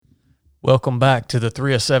Welcome back to the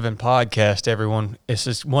 3 of 7 podcast, everyone. This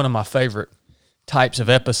is one of my favorite types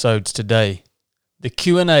of episodes today. The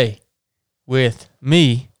Q&A with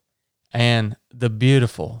me and the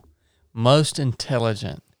beautiful, most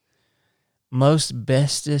intelligent, most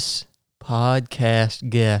bestest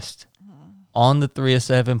podcast guest on the 3 of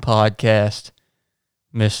 7 podcast,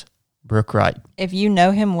 Miss Brooke Wright. If you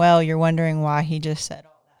know him well, you're wondering why he just said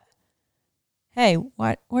all that. Hey,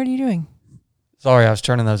 what are you doing? Sorry, I was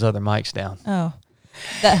turning those other mics down. Oh,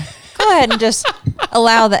 go ahead and just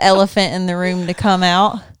allow the elephant in the room to come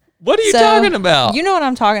out. What are you talking about? You know what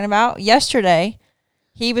I'm talking about. Yesterday,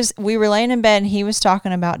 we were laying in bed and he was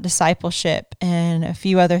talking about discipleship and a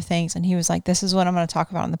few other things. And he was like, this is what I'm going to talk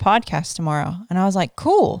about on the podcast tomorrow. And I was like,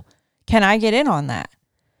 cool. Can I get in on that?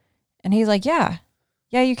 And he's like, yeah,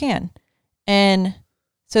 you can. And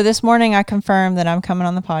so this morning I confirmed that I'm coming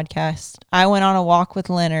on the podcast. I went on a walk with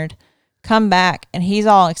Leonard, come back, and he's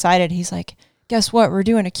all excited. He's like, guess what? We're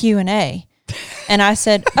doing a Q&A. And I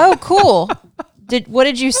said, oh, cool. What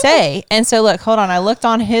did you say? And so look, hold on. I looked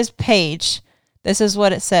on his page. This is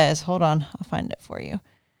what it says. Hold on. I'll find it for you.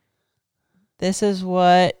 This is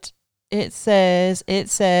what it says.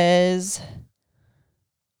 It says,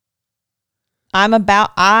 I am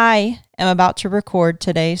about to record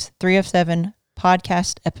today's 3 of 7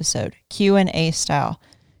 podcast episode, Q&A style.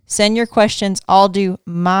 Send your questions. I'll do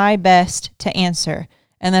my best to answer.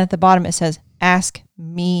 And then at the bottom it says, ask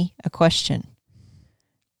me a question.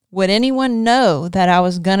 Would anyone know that I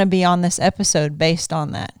was going to be on this episode based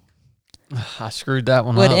on that? I screwed that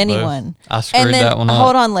one up. Would anyone? I screwed that one up.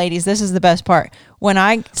 Hold on, ladies. This is the best part. When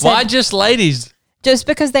I said, why just ladies? Just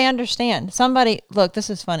because they understand. Somebody, look, this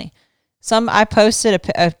is funny. I posted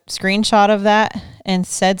a screenshot of that and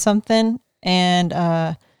said something,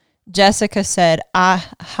 and Jessica said,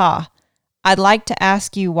 I'd like to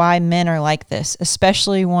ask you why men are like this,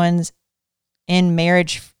 especially ones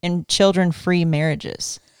in children-free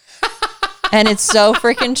marriages. And it's so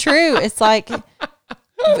freaking true. It's like,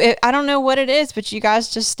 I don't know what it is, but you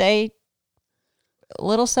guys just stay a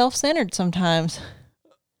little self-centered sometimes.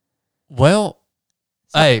 Well,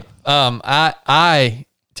 hey, I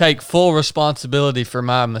take full responsibility for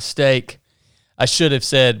my mistake. I should have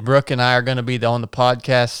said Brooke and I are going to be on the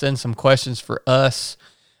podcast. Send some questions for us.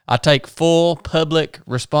 I take full public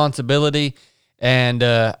responsibility, and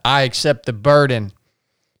I accept the burden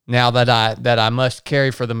now that I must carry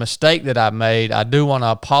for the mistake that I made. I do want to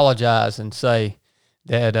apologize and say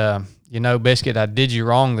that, Biscuit, I did you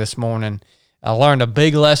wrong this morning. I learned a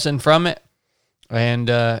big lesson from it, and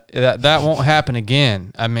that won't happen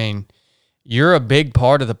again. I mean, you're a big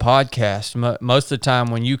part of the podcast. Most of the time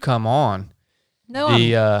when you come on,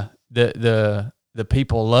 the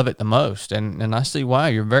people love it the most, and I see why.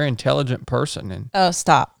 You're a very intelligent person. And oh,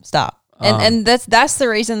 stop. And that's the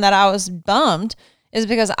reason that I was bummed, is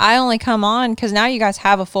because I only come on because now you guys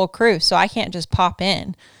have a full crew, so I can't just pop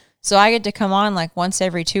in. So I get to come on like once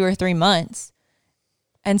every 2 or 3 months.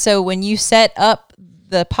 And so when you set up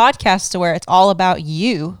the podcast to where it's all about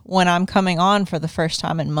you when I'm coming on for the first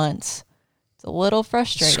time in months, it's a little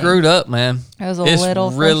frustrating. Screwed up, man. It was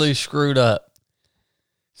little really screwed up.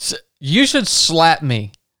 So you should slap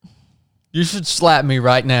me. You should slap me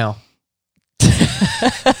right now.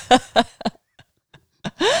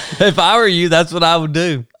 If I were you, that's what I would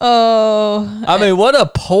do. Oh. I mean, what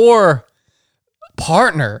a poor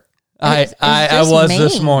partner I was mean.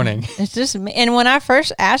 This morning. It's just me. And when I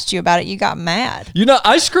first asked you about it, you got mad.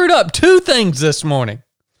 I screwed up 2 things this morning.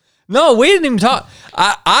 No, we didn't even talk.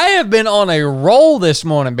 I have been on a roll this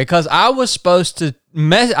morning because I was supposed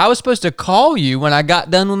to call you when I got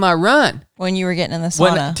done with my run. When you were getting in the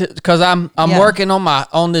sauna. Because I'm working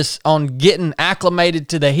on getting acclimated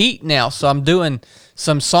to the heat now. So I'm doing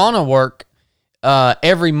some sauna work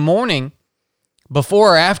every morning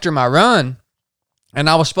before or after my run. And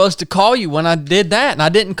I was supposed to call you when I did that, and I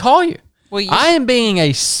didn't call you. Well, I am being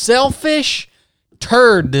a selfish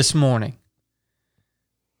turd this morning.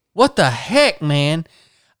 What the heck, man?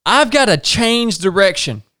 I've got to change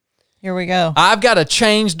direction. Here we go. I've got to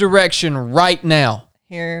change direction right now.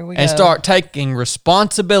 Here we go. And start taking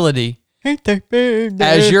responsibility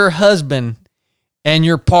as your husband and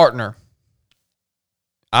your partner.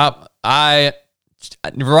 I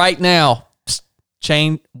right now,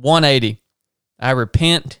 change 180. I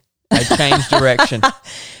repent. I change direction.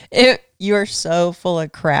 You are so full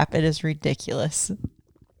of crap. It is ridiculous.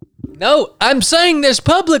 No, I'm saying this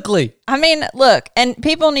publicly. I mean, look, and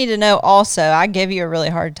people need to know also, I give you a really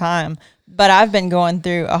hard time, but I've been going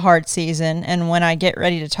through a hard season, and when I get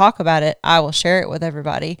ready to talk about it, I will share it with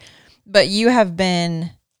everybody. But you have been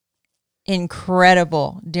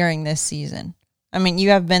incredible during this season. I mean, you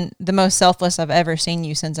have been the most selfless I've ever seen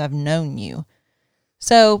you since I've known you.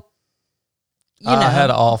 So, I had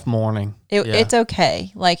an off morning. It's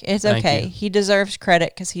okay. Like, it's Thank okay. you. He deserves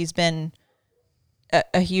credit because he's been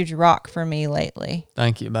a huge rock for me lately.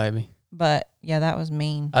 Thank you, baby. But yeah, that was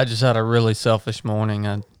mean. I just had a really selfish morning.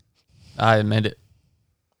 I admit it.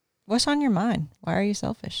 What's on your mind? Why are you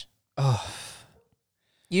selfish? Oh.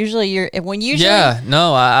 Usually Yeah,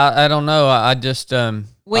 no, I don't know. I just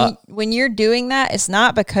when you're doing that, it's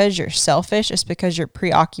not because you're selfish. It's because you're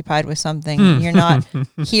preoccupied with something. You're not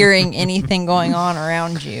hearing anything going on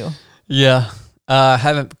around you. Yeah, I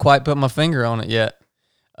haven't quite put my finger on it yet.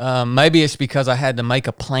 Maybe it's because I had to make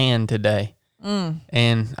a plan today,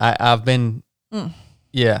 and I've been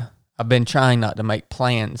trying not to make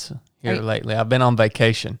plans here lately. I've been on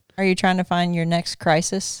vacation. Are you trying to find your next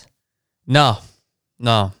crisis? No.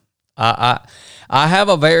 I have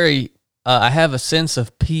I have a sense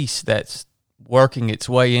of peace that's working its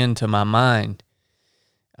way into my mind.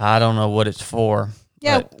 I don't know what it's for.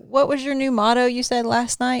 Yeah. What was your new motto you said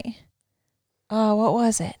last night? Oh, what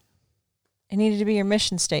was it? It needed to be your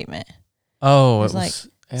mission statement. Oh, it was like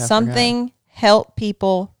something help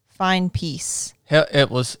people find peace. It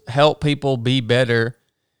was help people be better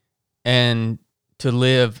and to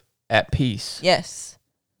live at peace. Yes.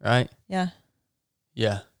 Right? Yeah.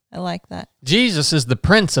 Yeah. I like that. Jesus is the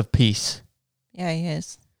Prince of Peace. Yeah, he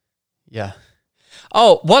is. Yeah.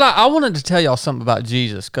 Oh, what I wanted to tell y'all something about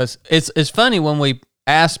Jesus, because it's funny when we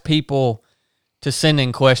ask people to send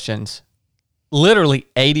in questions, literally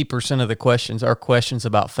 80% of the questions are questions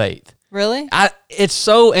about faith. Really? It's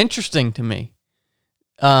so interesting to me.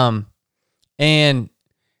 And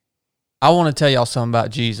I want to tell y'all something about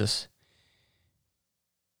Jesus.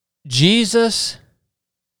 Jesus,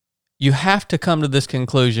 you have to come to this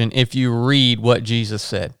conclusion if you read what Jesus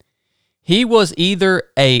said. He was either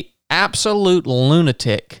an absolute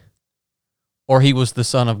lunatic or he was the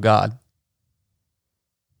Son of God.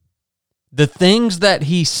 The things that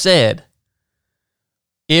he said,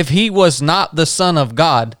 if he was not the Son of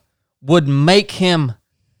God, would make him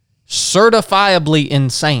certifiably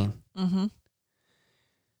insane. Mm-hmm.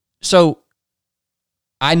 So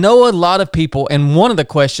I know a lot of people, and one of the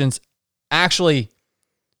questions actually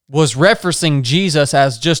was referencing Jesus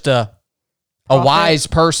as just a wise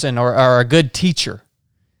person or a good teacher.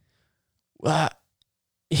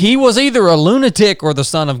 He was either a lunatic or the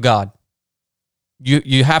Son of God.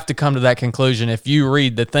 You have to come to that conclusion if you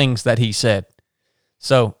read the things that he said.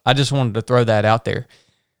 So I just wanted to throw that out there.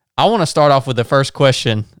 I want to start off with the first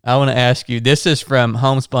question I want to ask you. This is from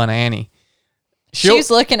Homespun Annie.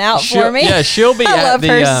 She's looking out for me. Yeah, she'll be I at love the.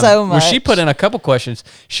 her so much. Well, she put in a couple questions.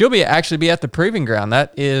 She'll actually be at the Proving Ground.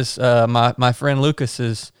 That is my friend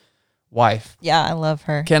Lucas's wife. Yeah, I love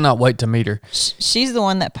her. Cannot wait to meet her. She's the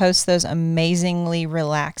one that posts those amazingly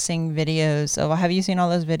relaxing videos. Have you seen all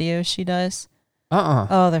those videos she does?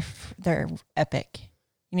 Oh, they're epic.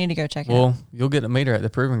 You need to go check it out. Well, you'll get to meet her at the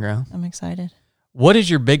Proving Ground. I'm excited. What is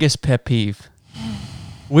your biggest pet peeve?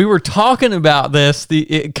 We were talking about this.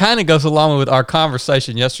 It kind of goes along with our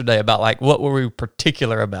conversation yesterday about like what were we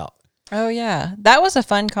particular about. Oh yeah, that was a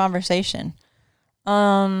fun conversation.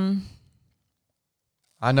 I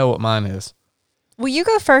know what mine is. Well, you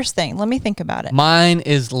go first thing. Let me think about it. Mine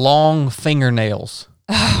is long fingernails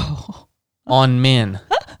on men.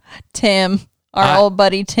 Tim, our old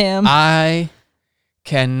buddy Tim. I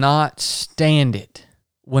cannot stand it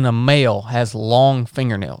when a male has long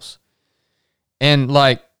fingernails. And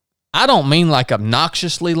like, I don't mean like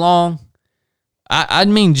obnoxiously long. I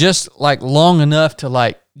mean just like long enough to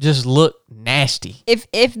like just look nasty. If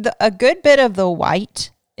a good bit of the white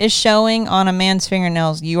is showing on a man's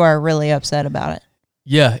fingernails, you are really upset about it.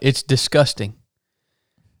 Yeah, it's disgusting.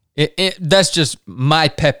 That's just my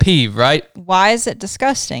pet peeve, right? Why is it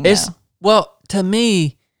disgusting? Well, to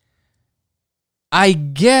me, I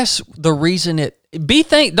guess the reason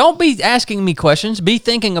don't be asking me questions. Be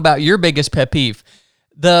thinking about your biggest pet peeve.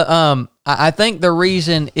 I think the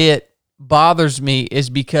reason it bothers me is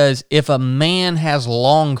because if a man has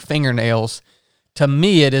long fingernails, to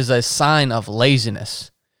me it is a sign of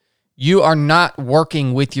laziness. You are not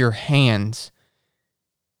working with your hands.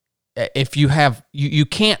 If you have you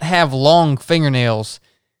can't have long fingernails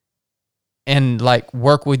and like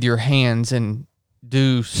work with your hands and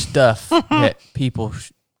do stuff that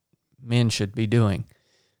men should be doing.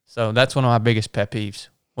 So that's one of my biggest pet peeves.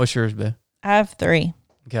 What's yours, Boo? I have 3.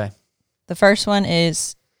 Okay. The first one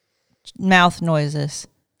is mouth noises.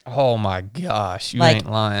 Oh my gosh, you like ain't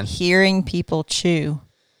lying. Hearing people chew,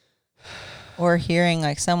 or hearing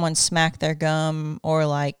like someone smack their gum, or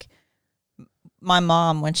like my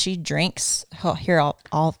mom when she drinks. Oh, here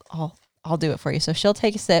I'll I'll do it for you. So she'll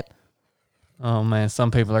take a sip. Oh man,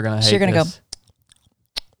 some people are gonna hate. So you're gonna this.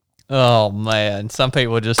 Oh man, some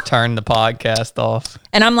people just turn the podcast off.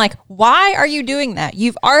 And I'm like, why are you doing that?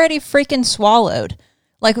 You've already freaking swallowed.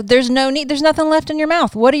 Like, there's no need. There's nothing left in your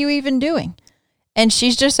mouth. What are you even doing? And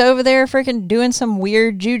she's just over there freaking doing some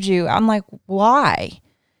weird juju. I'm like, why?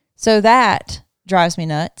 So that drives me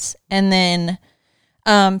nuts. And then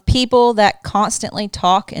people that constantly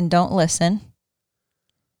talk and don't listen.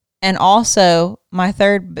 And also,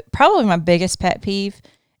 probably my biggest pet peeve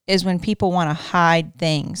is when people want to hide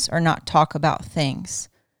things or not talk about things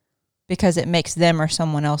because it makes them or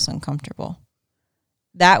someone else uncomfortable.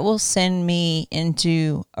 That will send me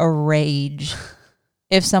into a rage.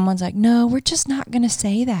 If someone's like, no, we're just not going to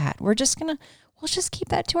say that. We'll just keep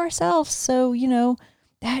that to ourselves. So,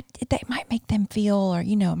 that might make them feel, or,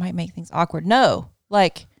 it might make things awkward. No.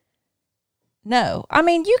 I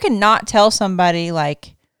mean, you can not tell somebody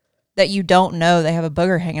that you don't know they have a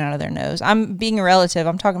booger hanging out of their nose. I'm being a relative.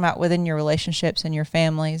 I'm talking about within your relationships and your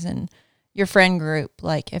families and your friend group.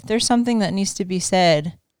 If there's something that needs to be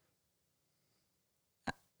said,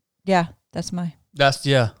 yeah, that's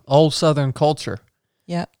old Southern culture.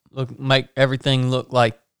 Yep. Make everything look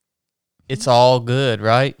like it's all good,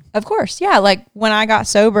 right? Of course. Yeah. When I got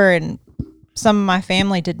sober and some of my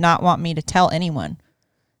family did not want me to tell anyone.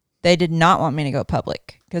 They did not want me to go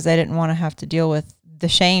public because they didn't want to have to deal with the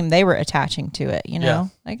shame they were attaching to it, Yeah.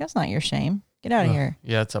 That's not your shame. Get out of here.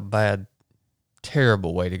 Yeah, it's a bad,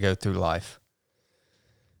 terrible way to go through life.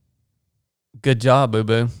 Good job,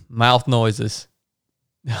 boo-boo. Mouth noises.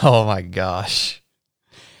 Oh my gosh.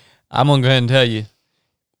 I'm going to go ahead and tell you,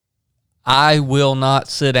 I will not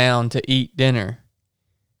sit down to eat dinner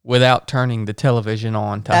without turning the television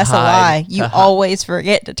on to That's hide. a lie. You always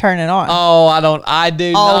forget to turn it on. Oh, I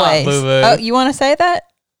do always. not, boo-boo. Oh, you want to say that?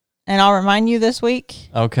 And I'll remind you this week.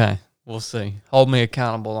 Okay, we'll see. Hold me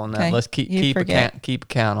accountable on that. Okay. Let's keep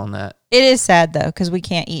account on that. It is sad though, because we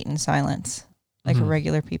can't eat in silence like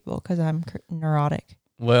regular people. Because I'm neurotic.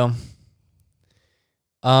 Well,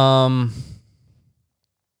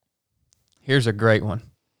 here's a great one.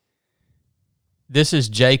 This is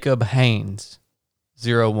Jacob Haynes,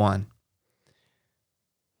 01.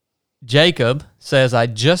 Jacob says, I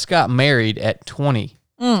just got married at 20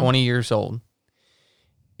 years old.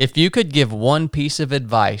 If you could give one piece of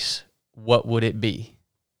advice, what would it be?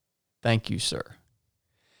 Thank you, sir.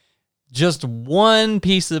 Just one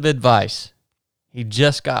piece of advice. He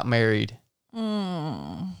just got married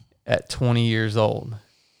at 20 years old.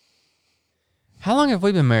 How long have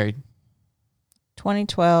we been married?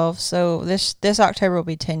 2012. So this October will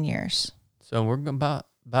be 10 years. So we're about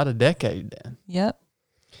a decade then. Yep.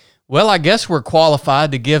 Well, I guess we're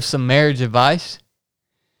qualified to give some marriage advice.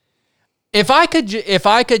 If I could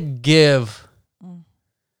give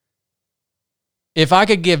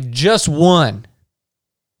just one,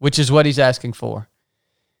 which is what he's asking for,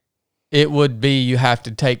 it would be you have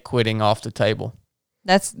to take quitting off the table.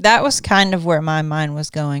 That was kind of where my mind was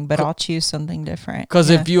going, but I'll choose something different. Because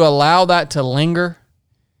if you allow that to linger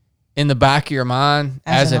in the back of your mind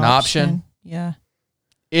as an option, yeah,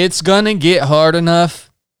 it's going to get hard enough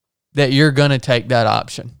that you're going to take that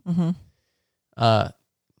option. Mm-hmm.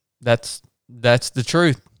 That's the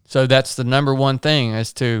truth. So that's the number one thing,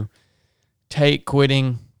 is to take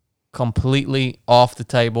quitting completely off the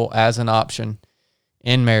table as an option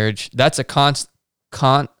in marriage. That's a conscious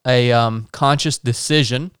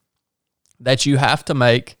decision that you have to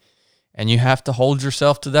make, and you have to hold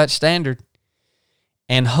yourself to that standard.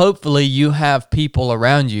 And hopefully you have people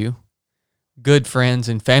around you, good friends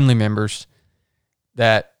and family members,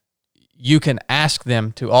 that you can ask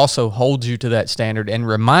them to also hold you to that standard and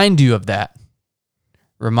remind you of that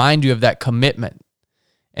commitment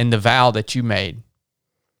and the vow that you made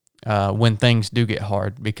when things do get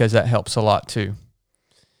hard, because that helps a lot too.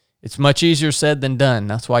 It's much easier said than done.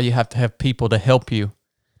 That's why you have to have people to help you,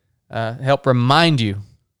 help remind you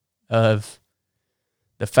of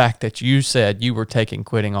the fact that you said you were taking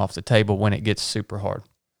quitting off the table when it gets super hard.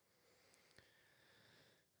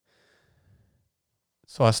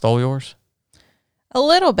 So I stole yours? A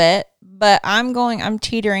little bit, but I'm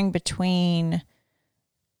teetering between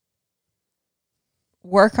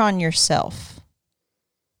work on yourself.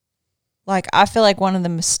 I feel like one of the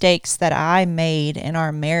mistakes that I made in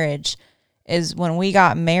our marriage is when we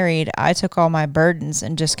got married, I took all my burdens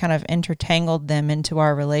and just kind of intertangled them into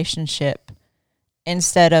our relationship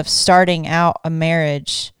instead of starting out a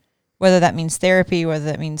marriage, whether that means therapy, whether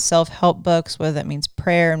that means self-help books, whether that means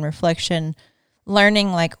prayer and reflection,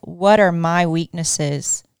 learning what are my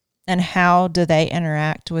weaknesses and how do they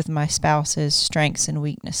interact with my spouse's strengths and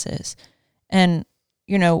weaknesses. And,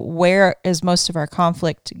 where is most of our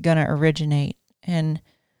conflict going to originate? And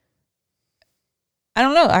I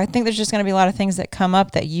don't know. I think there's just going to be a lot of things that come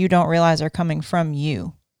up that you don't realize are coming from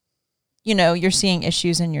you. You're seeing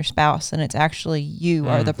issues in your spouse and it's actually you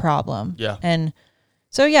are the problem. Yeah. And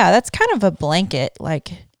so, yeah, that's kind of a blanket,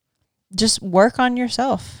 like just work on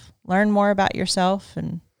yourself, learn more about yourself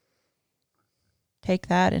and take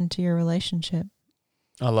that into your relationship.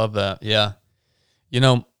 I love that. Yeah.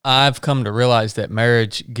 I've come to realize that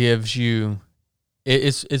marriage gives you,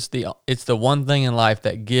 it's the one thing in life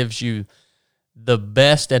that gives you the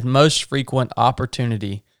best and most frequent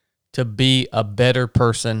opportunity to be a better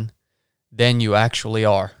person than you actually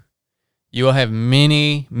are. You will have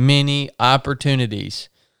many, many opportunities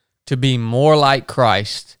to be more like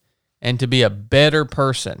Christ and to be a better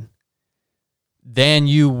person than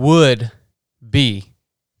you would be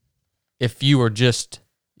if you were just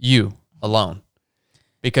you alone.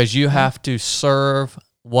 Because you have to serve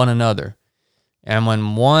one another. And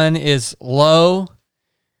when one is low,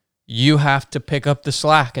 you have to pick up the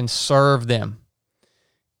slack and serve them.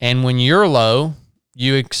 And when you're low,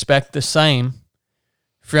 you expect the same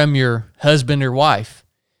from your husband or wife.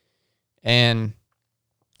 And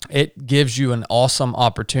it gives you an awesome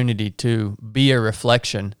opportunity to be a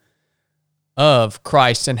reflection of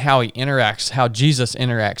Christ and how he interacts, how Jesus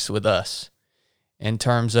interacts with us in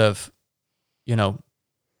terms of,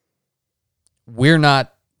 we're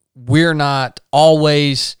not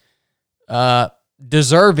always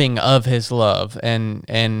deserving of his love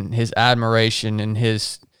and his admiration and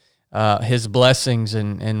his blessings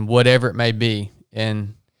and whatever it may be.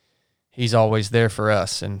 And he's always there for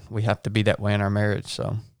us, and we have to be that way in our marriage.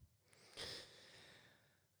 So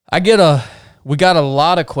we got a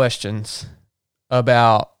lot of questions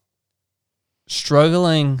about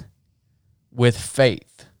struggling with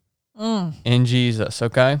faith in Jesus,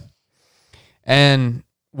 okay? And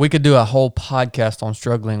we could do a whole podcast on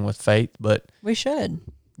struggling with faith, but we should.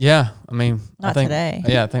 Yeah, I mean, Not today.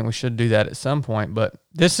 Yeah, I think we should do that at some point. But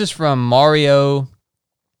this is from Mario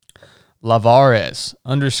Lavares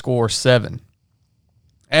 _7.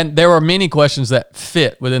 And there are many questions that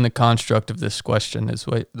fit within the construct of this question. Is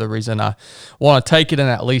the reason I want to take it and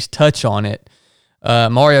at least touch on it.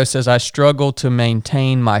 Mario says, I struggle to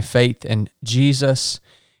maintain my faith in Jesus.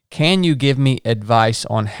 Can you give me advice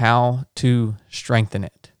on how to strengthen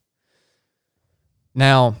it?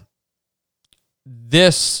 Now,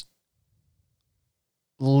 this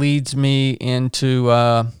leads me into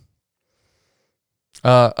a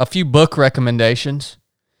few book recommendations.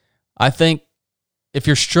 I think if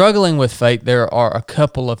you're struggling with faith, there are a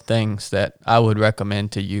couple of things that I would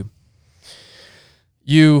recommend to you.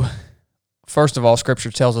 First of all,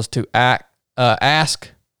 Scripture tells us to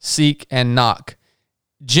ask, seek, and knock.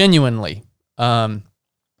 Genuinely, I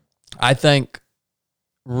think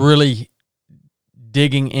really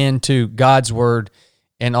digging into God's Word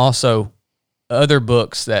and also other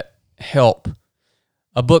books that help.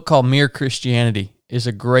 A book called Mere Christianity is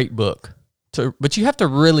a great book. But you have to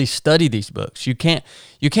really study these books. You can't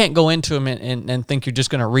go into them and think you're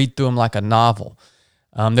just going to read through them like a novel.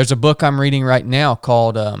 There's a book I'm reading right now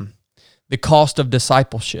called The Cost of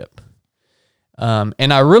Discipleship.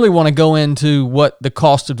 And I really want to go into what the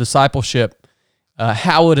cost of discipleship,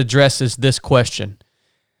 how it addresses this question.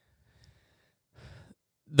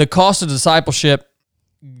 The cost of discipleship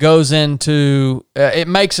goes into, it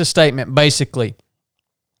makes a statement basically,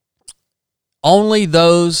 only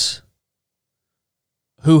those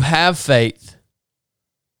who have faith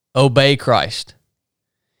obey Christ.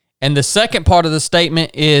 And the second part of the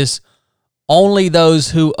statement is only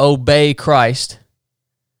those who obey Christ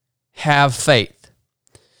have faith.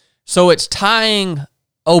 So it's tying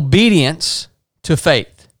obedience to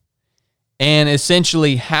faith and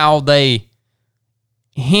essentially how they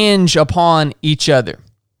hinge upon each other.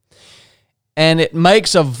 And it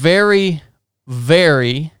makes a very,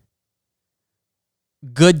 very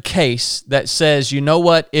good case that says, you know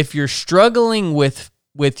what, if you're struggling with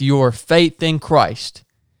your faith in Christ,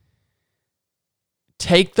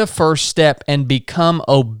 take the first step and become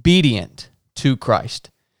obedient to Christ.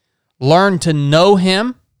 Learn to know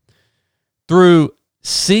Him through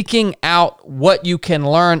seeking out what you can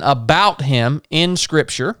learn about Him in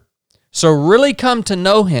Scripture. So really come to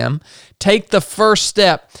know Him. Take the first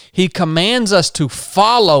step. He commands us to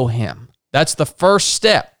follow Him. That's the first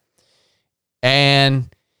step.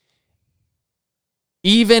 And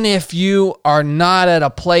even if you are not at a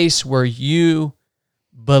place where you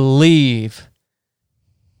believe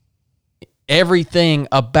everything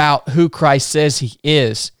about who Christ says He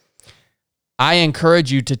is, I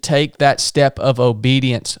encourage you to take that step of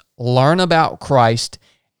obedience, learn about Christ,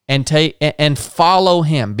 and follow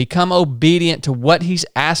him. Become obedient to what he's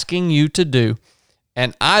asking you to do.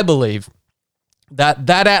 And I believe that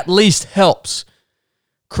at least helps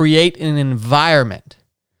create an environment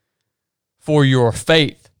for your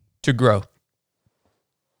faith to grow.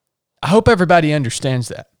 I hope everybody understands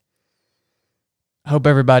that.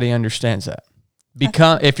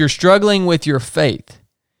 If you're struggling with your faith,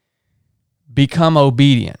 become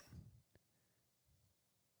obedient.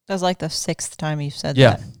 That's like the 6th time you've said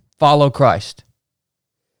Yeah. that. Follow Christ.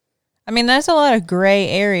 I mean, there's a lot of gray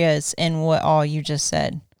areas in what all you just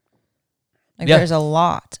said. Like, Yeah. there's a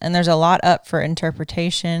lot, and there's a lot up for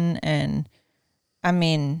interpretation. And I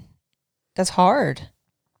mean, that's hard.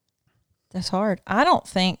 I don't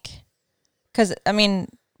think, because, I mean,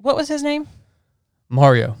 what was his name?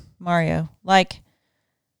 Mario. Like,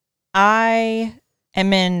 I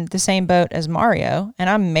am in the same boat as Mario, and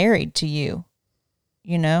I'm married to you,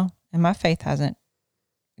 and my faith hasn't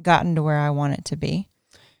gotten to where I want it to be.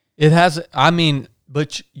 It has,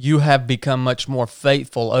 but you have become much more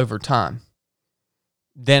faithful over time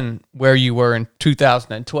than where you were in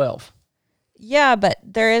 2012. Yeah, but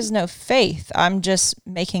there is no faith. I'm just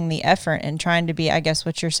making the effort and trying to be, I guess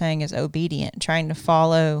what you're saying is obedient, trying to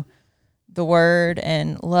follow the word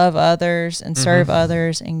and love others and serve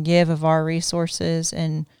others and give of our resources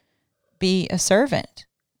and be a servant,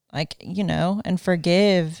 like, and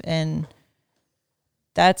forgive. And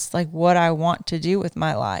that's like what I want to do with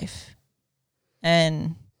my life.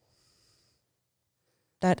 And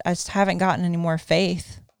that I just haven't gotten any more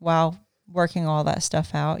faith while working all that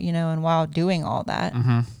stuff out, and while doing all that.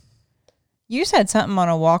 You said something on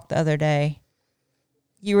a walk the other day.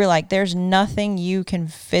 You were like, there's nothing you can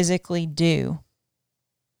physically do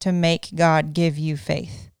to make God give you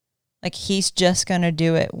faith. Like, he's just going to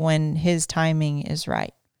do it when his timing is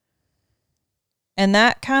right. And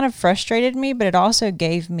that kind of frustrated me, but it also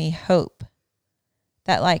gave me hope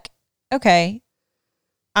that, like, okay,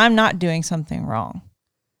 I'm not doing something wrong.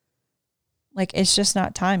 Like, it's just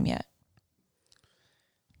not time yet.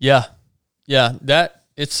 Yeah. That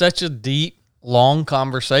it's such a deep, long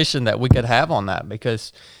conversation that we could have on that,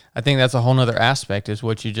 because I think that's a whole nother aspect is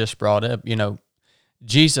what you just brought up.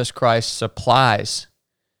 Jesus Christ supplies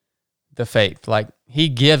the faith. Like, he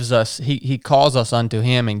gives us, he calls us unto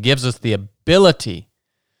him and gives us the ability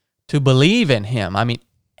to believe in him. I mean,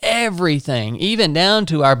 everything, even down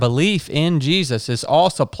to our belief in Jesus, is all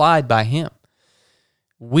supplied by him.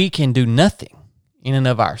 We can do nothing in and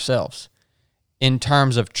of ourselves in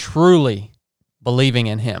terms of truly believing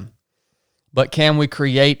in him. But can we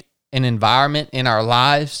create an environment in our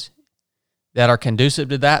lives that are conducive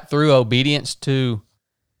to that through obedience to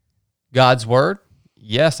God's word?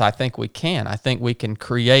 Yes, I think we can. I think we can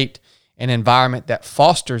create an environment that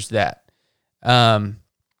fosters that. I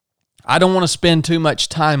don't want to spend too much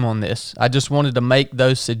time on this. I just wanted to make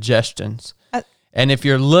those suggestions. And if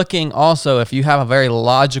you're looking also, if you have a very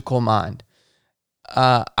logical mind,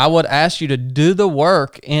 I would ask you to do the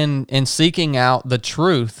work in seeking out the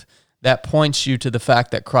truth that points you to the fact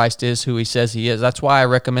that Christ is who he says he is. That's why I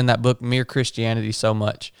recommend that book, Mere Christianity, so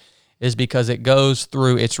much, is because it goes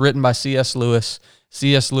through, it's written by C.S. Lewis.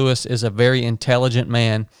 C.S. Lewis is a very intelligent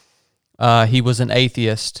man. He was an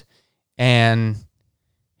atheist, and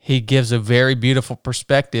he gives a very beautiful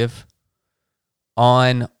perspective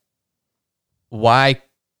on why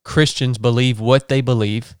Christians believe what they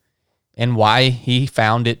believe and why he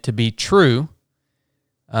found it to be true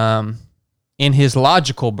in his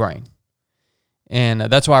logical brain. And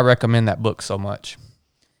that's why I recommend that book so much.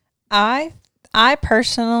 I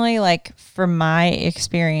personally, like, from my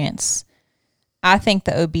experience, I think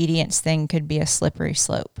the obedience thing could be a slippery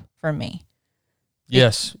slope for me.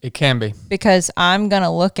 Yes, it can be. Because I'm going to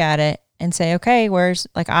look at it and say, okay,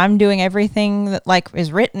 I'm doing everything that, like,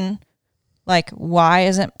 is written. Like, why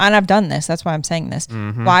isn't, and I've done this, that's why I'm saying this.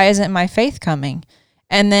 Why isn't my faith coming?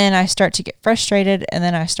 And then I start to get frustrated, and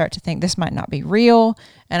then I start to think this might not be real.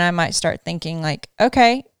 And I might start thinking, like,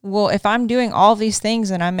 okay, well, if I'm doing all these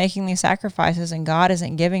things and I'm making these sacrifices and God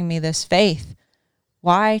isn't giving me this faith,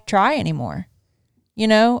 why try anymore?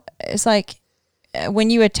 It's like when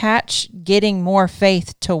you attach getting more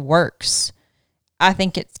faith to works, I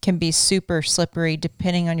think it can be super slippery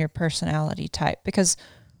depending on your personality type, because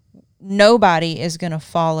nobody is going to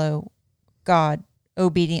follow God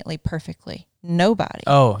obediently perfectly. Nobody.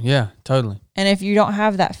 Oh, yeah, totally. And if you don't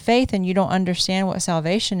have that faith and you don't understand what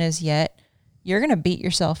salvation is yet, you're going to beat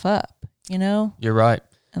yourself up, You're right.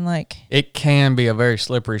 And like, it can be a very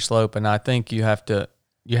slippery slope, and I think you have to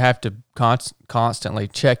constantly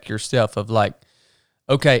check yourself of, like,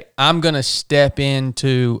 okay, I'm going to step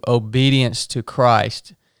into obedience to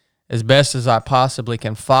Christ. as best as I possibly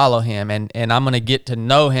can follow him, and I'm going to get to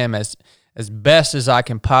know him as best as I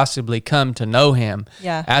can possibly come to know him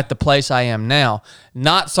at the place I am now,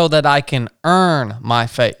 not so that I can earn my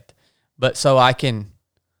faith, but so I can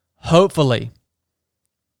hopefully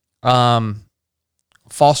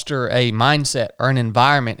foster a mindset or an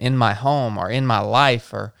environment in my home or in my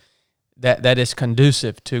life or that is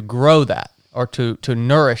conducive to grow that or to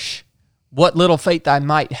nourish what little faith I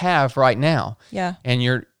might have right now. Yeah. And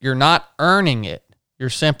you're not earning it. You're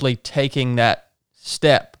simply taking that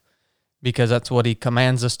step because that's what he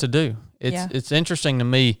commands us to do. It's interesting to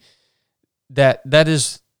me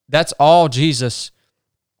that's all Jesus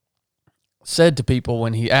said to people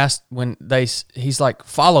when he's like,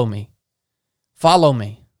 follow me, follow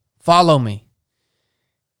me, follow me.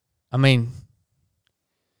 I mean,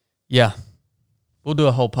 yeah, we'll do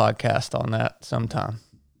a whole podcast on that sometime.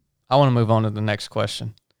 I want to move on to the next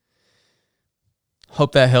question.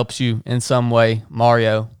 Hope that helps you in some way,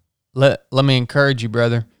 Mario. Let me encourage you,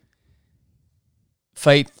 brother.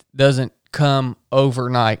 Faith doesn't come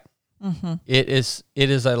overnight. Mm-hmm. It is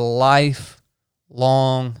a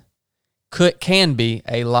lifelong, can be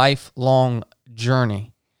a lifelong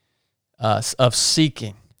journey of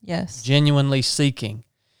seeking. Yes. Genuinely seeking.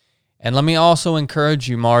 And let me also encourage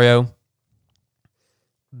you, Mario,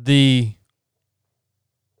 the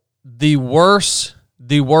worse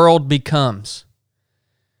the world becomes,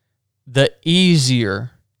 the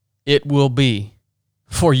easier it will be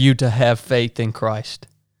for you to have faith in Christ.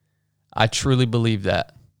 I truly believe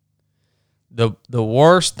that. The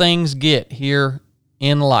worse things get here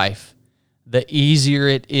in life, the easier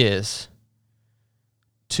it is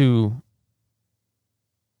to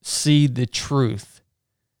see the truth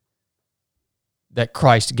that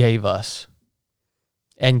Christ gave us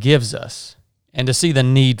and gives us, and to see the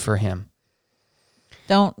need for him.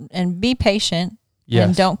 And be patient. Yes.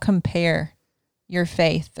 And don't compare your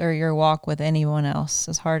faith or your walk with anyone else,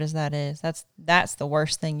 as hard as that is. That's the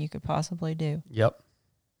worst thing you could possibly do. Yep.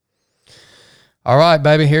 All right,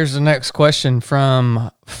 baby. Here's the next question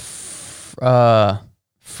from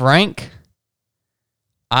Frank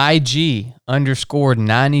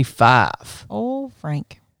IG_95. Oh,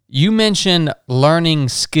 Frank. You mentioned learning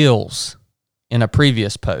skills in a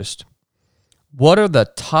previous post. What are the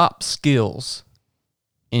top skills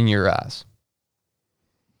in your eyes?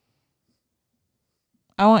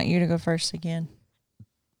 I want you to go first again.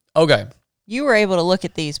 Okay. You were able to look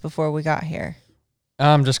at these before we got here.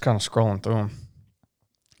 I'm just kind of scrolling through them.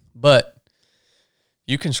 But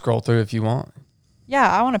you can scroll through if you want.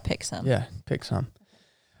 Yeah, I want to pick some. Yeah, pick some.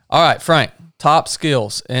 All right, Frank, top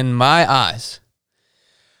skills in my eyes.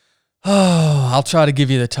 Oh, I'll try to give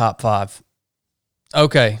you the top 5.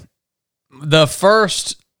 Okay. The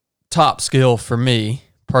first top skill for me,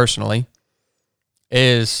 personally,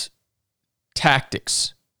 is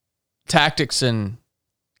tactics and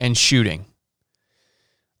shooting.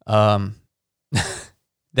 That's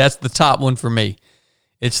the top one for me.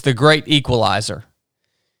 It's the great equalizer.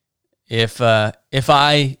 If you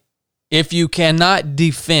cannot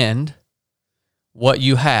defend what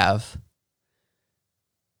you have,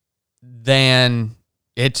 then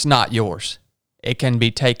it's not yours. It can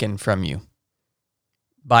be taken from you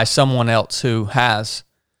by someone else who has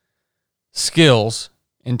skills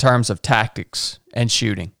in terms of tactics and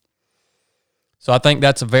shooting. So I think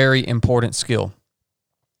that's a very important skill.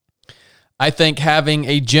 I think having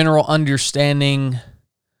a general understanding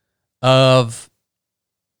of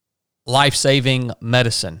life-saving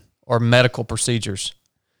medicine or medical procedures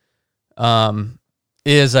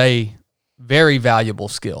is a very valuable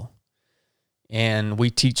skill. And we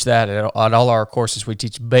teach that at all our courses. We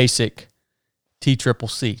teach basic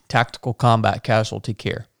TCCC, Tactical Combat Casualty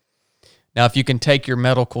Care. Now, if you can take your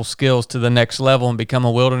medical skills to the next level and become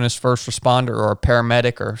a wilderness first responder or a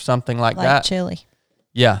paramedic or something like that. Like Chili.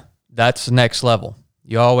 Yeah, that's the next level.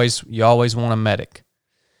 You always want a medic.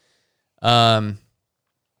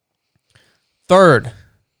 Third,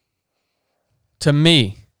 to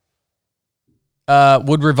me,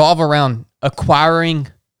 would revolve around acquiring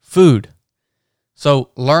food.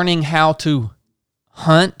 So learning how to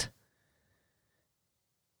hunt,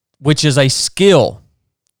 which is a skill.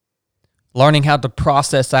 Learning how to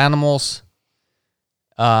process animals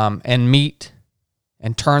and meat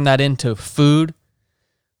and turn that into food.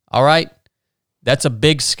 All right? That's a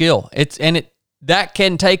big skill. That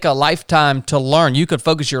can take a lifetime to learn. You could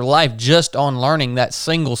focus your life just on learning that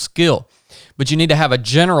single skill. But you need to have a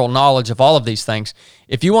general knowledge of all of these things.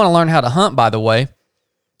 If you want to learn how to hunt, by the way,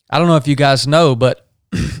 I don't know if you guys know, but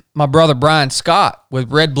my brother Brian Scott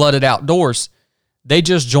with Red Blooded Outdoors, they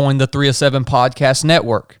just joined the 307 Podcast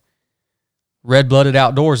Network. Red Blooded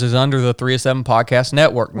Outdoors is under the 3 of 7 Podcast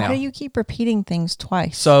Network now. Why do you keep repeating things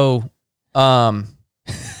twice? So, that's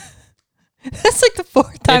like the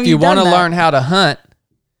fourth time if you want to learn how to hunt,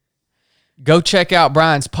 go check out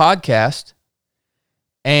Brian's podcast.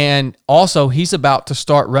 And also, he's about to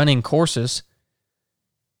start running courses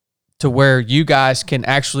to where you guys can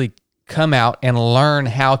actually come out and learn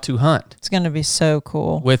how to hunt. It's going to be so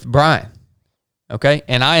cool. With Brian. Okay?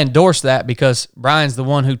 And I endorse that because Brian's the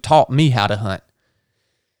one who taught me how to hunt.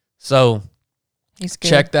 So, He's good.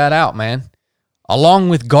 check that out, man. Along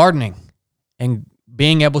with gardening and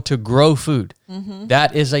being able to grow food. Mm-hmm.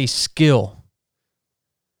 That is a skill.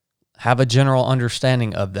 Have a general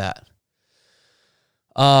understanding of that.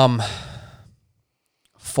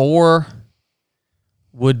 4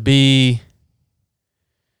 would be,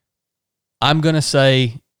 I'm going to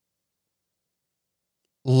say,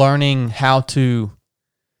 learning how to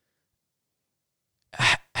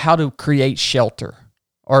create shelter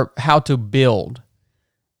or how to build,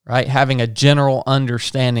 right? Having a general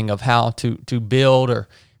understanding of how to build or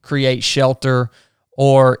create shelter,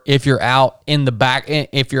 or if you're out in the back,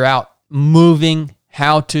 if you're out moving,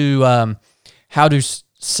 how to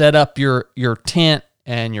set up your tent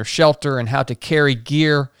and your shelter and how to carry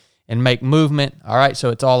gear and make movement. All right. So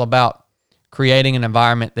it's all about creating an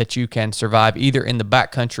environment that you can survive either in the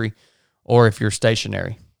backcountry or if you're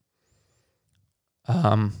stationary.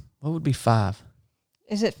 What would be 5?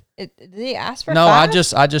 Is it did he ask for No, 5?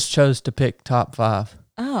 I just chose to pick top 5.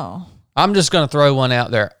 Oh. I'm just going to throw one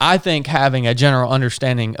out there. I think having a general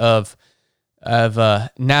understanding of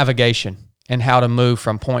navigation and how to move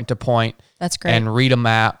from point to point. That's great. And read a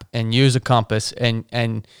map and use a compass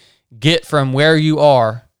and get from where you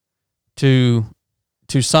are to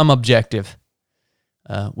some objective.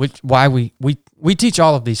 Why we teach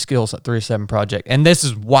all of these skills at 3 of 7 Project, and this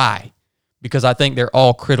is why, because I think they're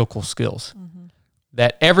all critical skills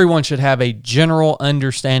that everyone should have a general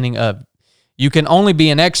understanding of. You can only be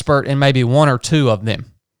an expert in maybe 1 or 2 of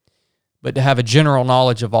them, but to have a general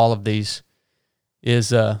knowledge of all of these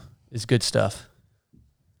is good stuff.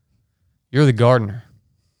 You're the gardener.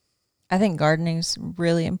 I think gardening's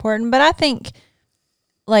really important, but I think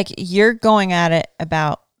like you're going at it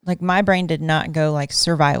about, like, my brain did not go like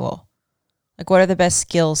survival. Like, what are the best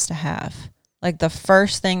skills to have? Like, the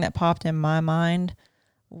first thing that popped in my mind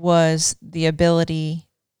was the ability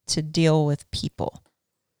to deal with people.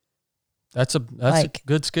 That's a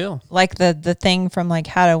good skill. Like the thing from like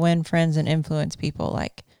How to Win Friends and Influence People,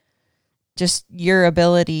 like just your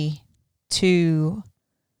ability to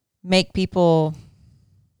make people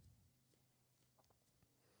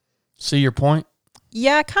see your point.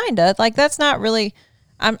 Yeah, kind of. Like, that's not really,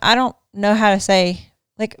 I don't know how to say,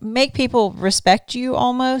 like, make people respect you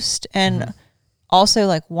almost, and also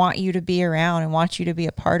like want you to be around and want you to be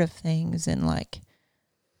a part of things, and like,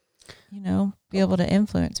 you know, be able to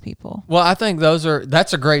influence people. Well, I think that's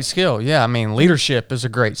a great skill. Yeah. I mean, leadership is a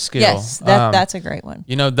great skill. Yes, that's a great one.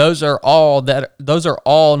 You know, those are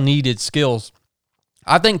all needed skills.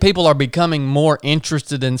 I think people are becoming more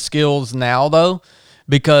interested in skills now, though,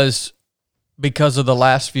 because of the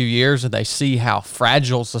last few years, and they see how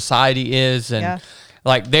fragile society is, and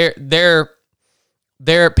like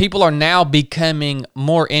people are now becoming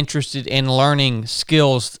more interested in learning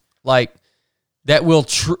skills like that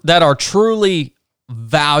that are truly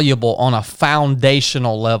valuable on a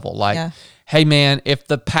foundational level. Like, hey man, if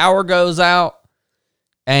the power goes out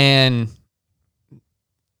and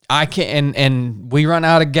and we run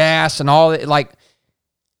out of gas and all that, like,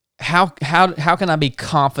 how can I be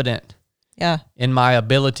confident in my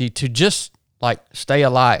ability to just like stay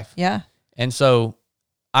alive? Yeah. And so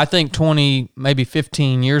I think 20, maybe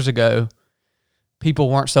 15 years ago, people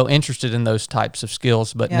weren't so interested in those types of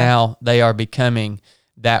skills, but now they are becoming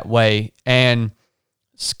that way. And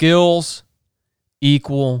skills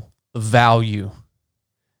equal value.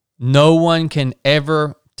 No one can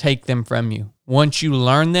ever take them from you. Once you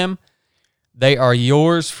learn them, they are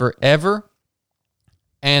yours forever,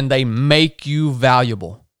 and they make you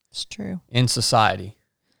valuable. It's true. In society.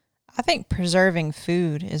 I think preserving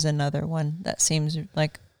food is another one that seems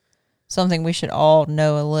like something we should all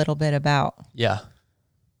know a little bit about. Yeah.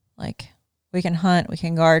 Like, we can hunt, we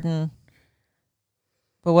can garden,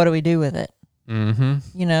 but what do we do with it?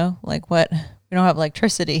 Mm-hmm. You know, like, what? We don't have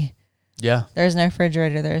electricity. Yeah. There's no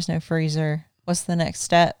refrigerator. There's no freezer. What's the next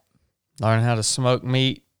step? Learn how to smoke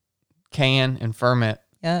meat, can, and ferment.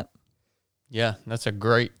 Yep. Yeah, that's a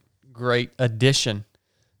great addition.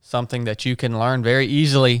 Something that you can learn very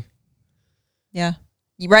easily. Yeah.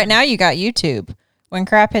 Right now you got YouTube. When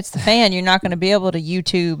crap hits the fan, you're not going to be able to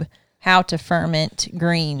YouTube how to ferment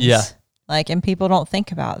greens. Yeah. Like, and people don't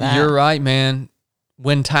think about that. You're right, man.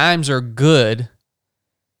 When times are good,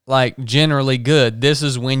 like generally good, this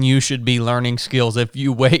is when you should be learning skills. If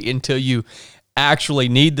you wait until you actually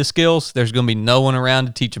need the skills, there's going to be no one around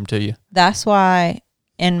to teach them to you. That's why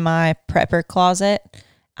in my prepper closet,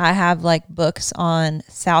 I have like books on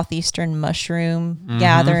southeastern mushroom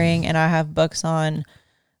gathering, and I have books on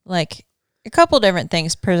like a couple different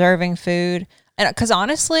things, preserving food. And because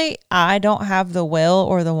honestly, I don't have the will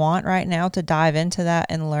or the want right now to dive into that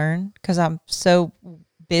and learn, because I'm so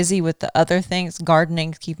busy with the other things.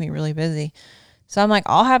 Gardening keep me really busy. So I'm like,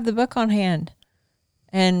 I'll have the book on hand.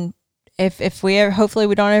 And if we ever, hopefully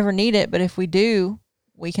we don't ever need it, but if we do,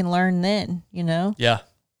 we can learn then, you know? Yeah.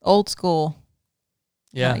 Old school.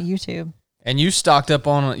 Yeah. YouTube. And you stocked up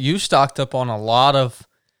on a lot of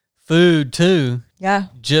food too. Yeah.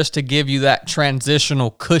 Just to give you that transitional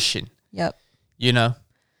cushion. Yep. You know?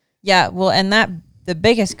 Yeah. Well, and that the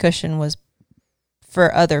biggest cushion was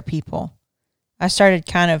for other people. I started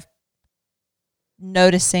kind of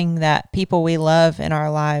noticing that people we love in our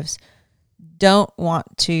lives don't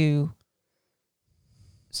want to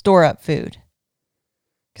store up food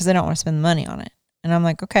because they don't want to spend the money on it. And I'm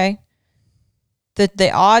like, okay,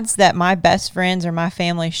 the odds that my best friends or my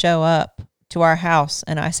family show up to our house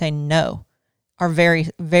and I say no are very,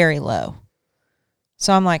 very low.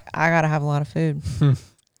 So I'm like, I got to have a lot of food.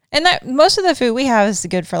 And that most of the food we have is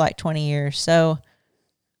good for like 20 years. So,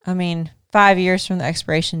 I mean, 5 years from the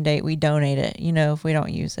expiration date, we donate it, you know, if we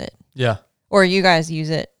don't use it. Yeah. Or you guys use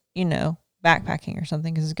it, you know, backpacking or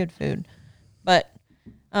something because it's good food. But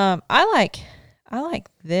I like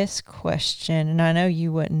this question, and I know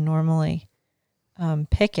you wouldn't normally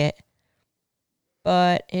pick it,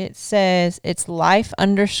 but it says, it's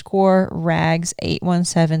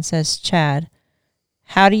life_rags817 says, Chad,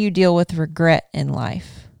 how do you deal with regret in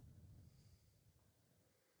life?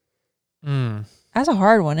 That's a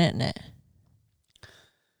hard one, isn't it?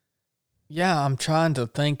 Yeah, I'm trying to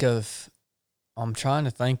think of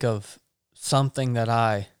something that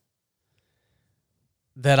I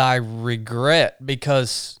regret,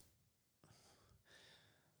 because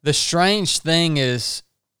the strange thing is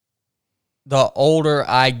the older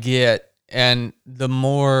I get and the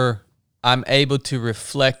more I'm able to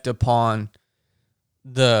reflect upon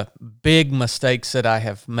the big mistakes that I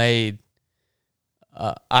have made,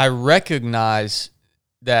 I recognize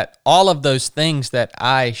that all of those things that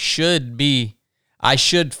I should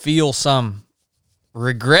feel some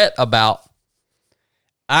regret about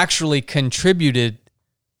actually contributed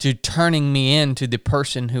to turning me into the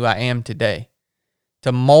person who I am today,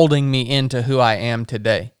 to molding me into who I am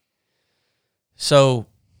today. So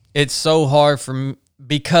it's so hard for me,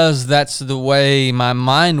 because that's the way my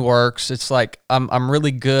mind works. It's like I'm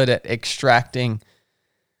really good at extracting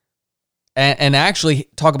and actually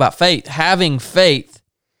talk about faith, having faith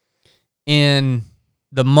in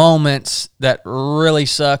the moments that really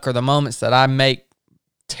suck, or the moments that I make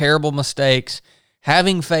terrible mistakes,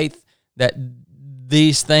 having faith that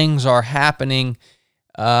these things are happening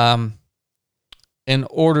in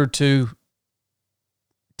order to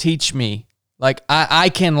teach me. Like, I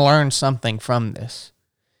can learn something from this.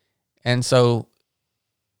 And so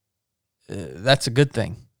that's a good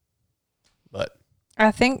thing. But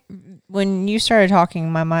I think when you started talking,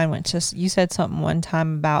 my mind went to, you said something one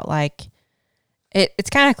time about like, it's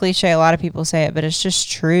kind of cliche. A lot of people say it, but it's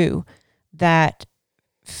just true that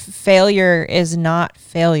failure is not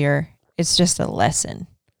failure. It's just a lesson.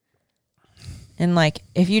 And like,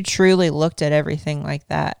 if you truly looked at everything like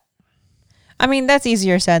that, I mean, that's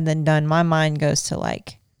easier said than done. My mind goes to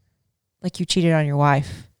like you cheated on your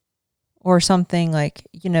wife, or something, like,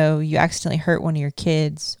 you know, you accidentally hurt one of your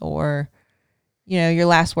kids, or, you know, your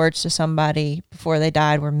last words to somebody before they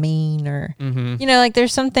died were mean, or, you know, like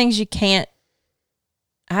there's some things you can't,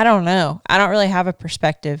 I don't know. I don't really have a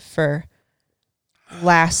perspective for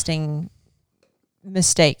lasting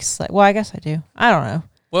mistakes. Like, well, I guess I do. I don't know.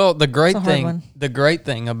 Well, the great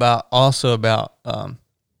thing about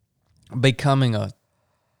becoming a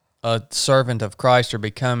servant of Christ, or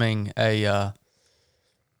becoming a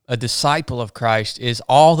disciple of Christ, is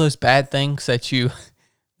all those bad things that you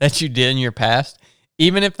did in your past,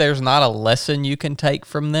 even if there's not a lesson you can take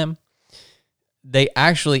from them, they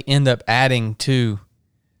actually end up adding to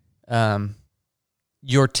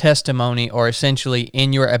your testimony, or essentially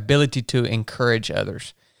in your ability to encourage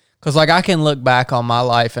others. Because like, I can look back on my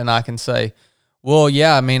life and I can say, well,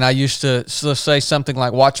 yeah, I mean, I used to say something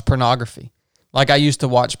like watch pornography. Like, I used to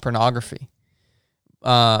watch pornography.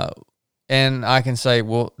 And I can say,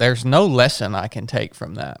 well, there's no lesson I can take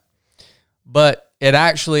from that. But it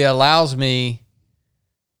actually allows me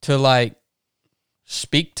to like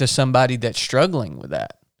speak to somebody that's struggling with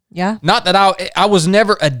that. Yeah. Not that I was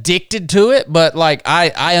never addicted to it, but like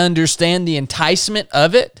I understand the enticement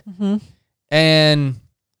of it. Mm-hmm. And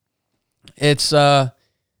it's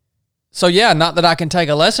so yeah, not that I can take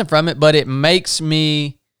a lesson from it, but it makes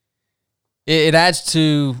me it adds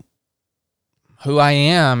to who I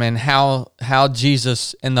am and how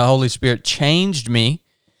Jesus and the Holy Spirit changed me.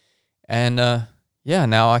 And yeah,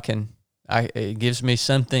 now it gives me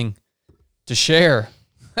something to share.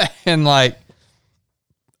 And like,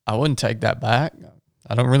 I wouldn't take that back.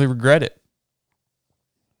 I don't really regret it.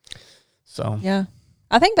 So yeah,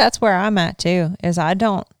 I think that's where I'm at too, is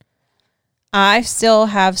I still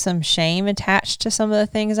have some shame attached to some of the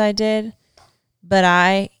things I did, but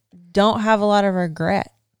I don't have a lot of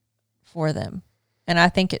regret for them. And I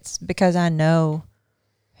think it's because I know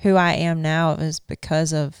who I am now is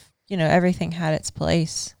because of, everything had its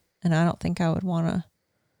place. And I don't think I would want to,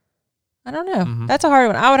 I don't know. Mhm. That's a hard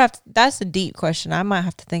one. I would have to, that's a deep question. I might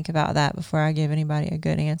have to think about that before I give anybody a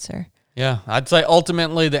good answer. yeah, I'd say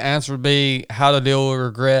ultimately the answer would be how to deal with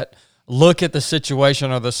regret. Look at the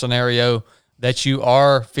situation or the scenario that you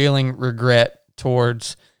are feeling regret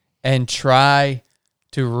towards and try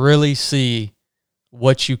to really see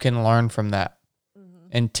what you can learn from that. Mm-hmm.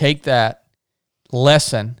 And take that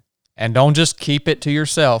lesson and don't just keep it to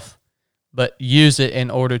yourself, but use it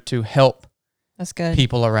in order to help That's good.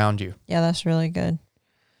 people around you. Yeah, that's really good.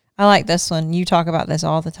 I like this one. You talk about this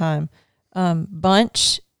all the time.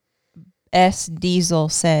 Bunch S. Diesel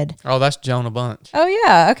said, Oh, that's Jonah Bunch. oh,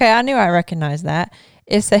 yeah. Okay. I knew I recognized that.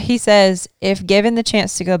 He says, if given the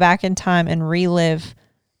chance to go back in time and relive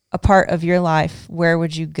a part of your life, where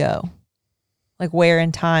would you go? Like, where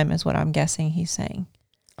in time is what I'm guessing he's saying.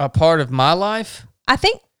 A part of my life? I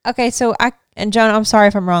think, okay, so and Jonah, I'm sorry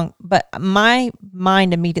if I'm wrong, but my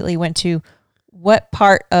mind immediately went to, what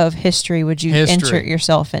part of history would you insert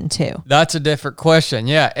yourself into? That's a different question.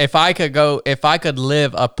 Yeah, if I could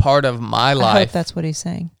live a part of my life. I hope that's what he's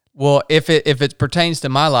saying. Well, if it pertains to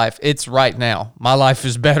my life, it's right now. My life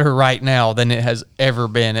is better right now than it has ever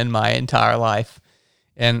been in my entire life.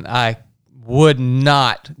 And I would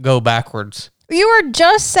not go backwards. You were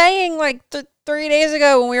just saying like 3 days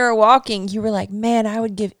ago when we were walking, you were like, man, I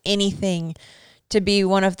would give anything to be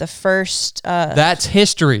one of the first. That's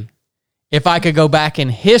history. If I could go back in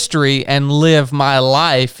history and live my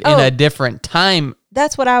life in a different time.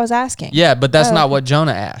 That's what I was asking. Yeah, but that's not what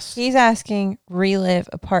Jonah asked. He's asking relive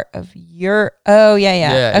a part of your. Oh,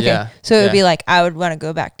 yeah. Okay. Yeah, so it would be like, I would want to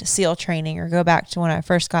go back to SEAL training or go back to when I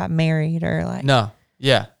first got married or like. No.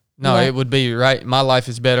 Yeah. No, it would be right. My life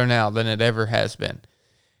is better now than it ever has been.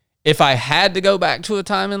 If I had to go back to a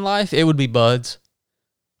time in life, it would be Buds.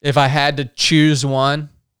 If I had to choose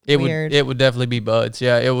one, it would definitely be Buds.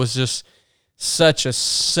 Yeah, it was just such a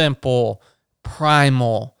simple,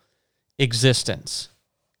 primal existence.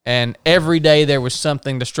 And every day there was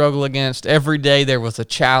something to struggle against. Every day there was a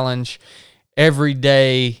challenge. Every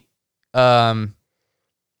day it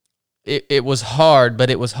was hard,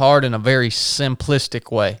 but it was hard in a very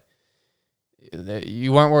simplistic way.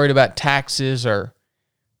 You weren't worried about taxes or,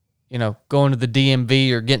 going to the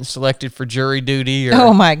DMV or getting selected for jury duty. Or,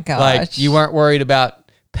 oh, my gosh. Like, you weren't worried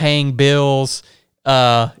about paying bills.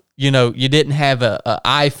 You didn't have an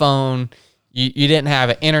iPhone. You didn't have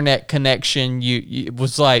an internet connection. It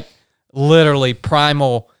was like literally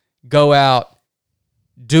primal. Go out,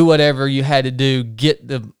 do whatever you had to do, get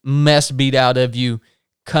the mess beat out of you,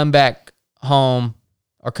 come back home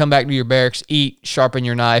or come back to your barracks, eat, sharpen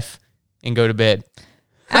your knife, and go to bed.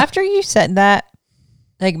 After you said that,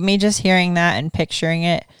 like me just hearing that and picturing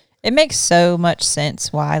it, it makes so much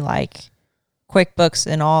sense why like QuickBooks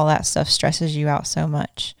and all that stuff stresses you out so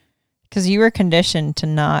much. Because you were conditioned to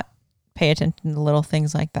not pay attention to little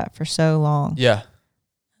things like that for so long. Yeah.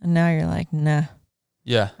 And now you're like, nah.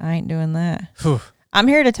 Yeah. I ain't doing that. Whew. I'm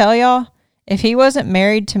here to tell y'all, if he wasn't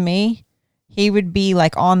married to me, he would be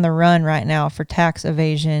like on the run right now for tax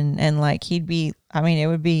evasion. And like it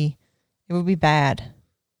would be bad.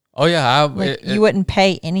 Oh, yeah. You wouldn't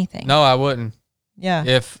pay anything. No, I wouldn't. Yeah.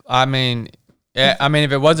 If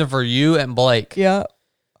it wasn't for you and Blake. Yeah.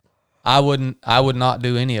 I would not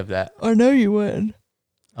do any of that. I know you would.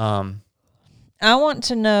 I want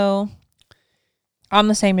to know, I'm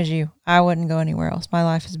the same as you. I wouldn't go anywhere else. My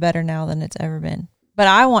life is better now than it's ever been. But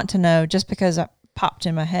I want to know, just because it popped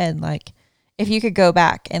in my head, like, if you could go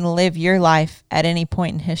back and live your life at any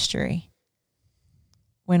point in history,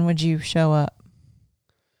 when would you show up?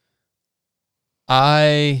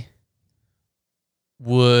 I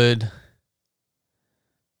would.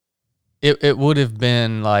 It would have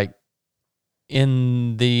been like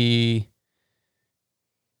when the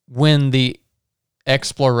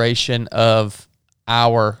exploration of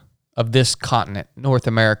this continent, North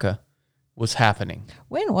America, was happening.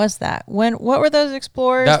 When was that? What were those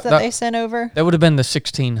explorers that they sent over? That would have been the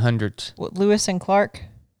 1600s. What, Lewis and Clark?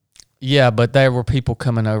 Yeah, but there were people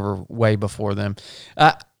coming over way before them.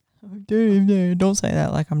 Don't say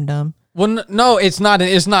that like I'm dumb. Well, no, it's not.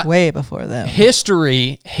 It's not way before them.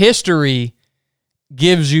 History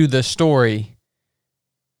gives you the story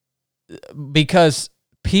because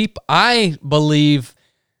I believe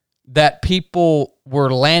that people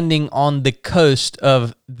were landing on the coast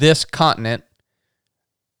of this continent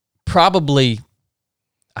probably,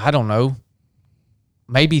 I don't know,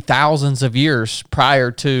 maybe thousands of years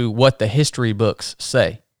prior to what the history books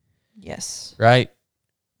say. Yes. Right?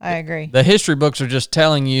 I agree. The history books are just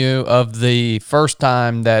telling you of the first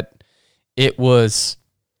time that it was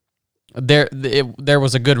there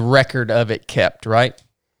was a good record of it kept, right?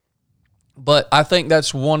 But I think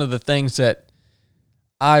that's one of the things that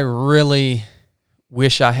I really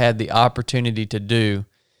wish I had the opportunity to do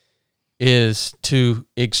is to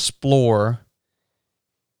explore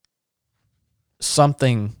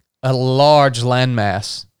a large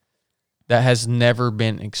landmass that has never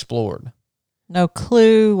been explored. No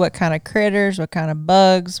clue what kind of critters, what kind of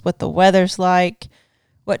bugs, what the weather's like,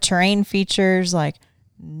 what terrain features, like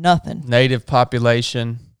nothing. Native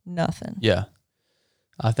population. Nothing. Yeah.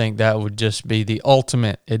 I think that would just be the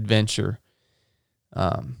ultimate adventure.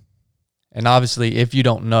 And obviously, if you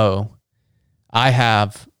don't know, I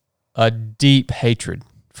have a deep hatred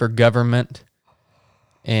for government.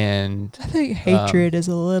 And I think hatred is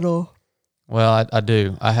a little... Well, I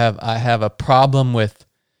do. I have a problem with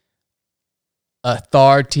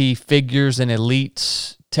authority figures and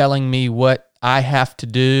elites telling me what I have to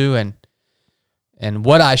do and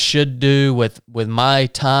what I should do with my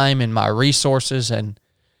time and my resources. And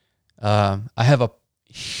I have a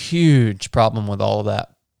huge problem with all of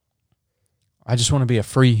that. I just want to be a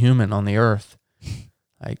free human on the earth.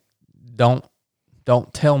 Like, don't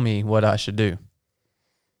tell me what I should do.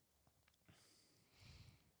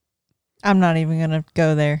 I'm not even going to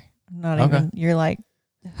go there. I'm not even, you're like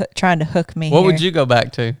trying to hook me. What would you go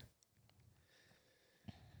back to?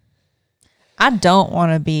 I don't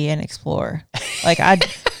want to be an explorer. Like I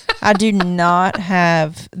do not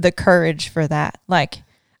have the courage for that. Like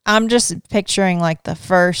I'm just picturing like the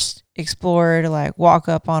first explorer to like walk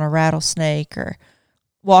up on a rattlesnake or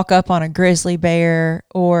walk up on a grizzly bear,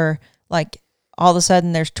 or like all of a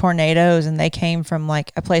sudden there's tornadoes and they came from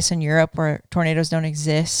like a place in Europe where tornadoes don't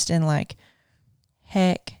exist, and like,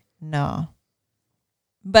 heck no.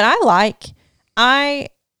 But I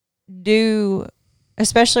do,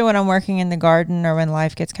 especially when I'm working in the garden or when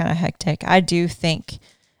life gets kind of hectic, I do think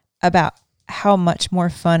about how much more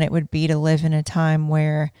fun it would be to live in a time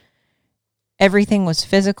where everything was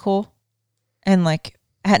physical, and like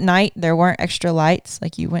at night there weren't extra lights,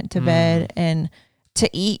 like you went to bed, and to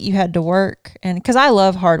eat you had to work. And because I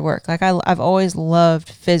love hard work, like I've always loved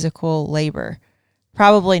physical labor,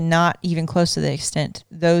 probably not even close to the extent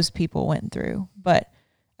those people went through, but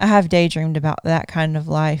I have daydreamed about that kind of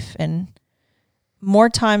life. And more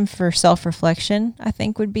time for self-reflection, I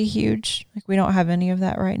think, would be huge. Like we don't have any of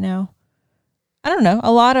that right now. I don't know.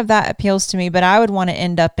 A lot of that appeals to me, but I would want to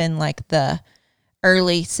end up in like the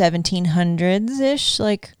early 1700s-ish,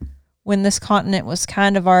 like when this continent was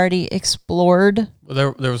kind of already explored.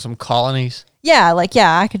 Well, there were some colonies. Yeah, like,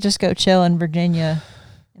 yeah, I could just go chill in Virginia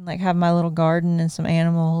and like have my little garden and some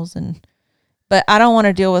animals. But I don't want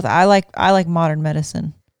to deal with, I like modern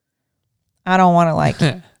medicine. I don't want to like,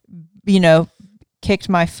 kicked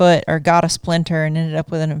my foot or got a splinter and ended up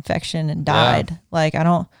with an infection and died.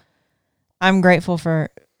 Yeah. I'm grateful for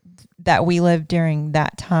that we lived during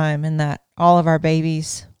that time and that all of our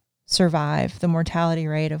babies survive. The mortality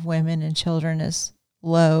rate of women and children is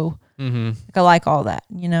low. Mm-hmm. Like, I like all that,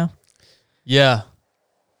 Yeah.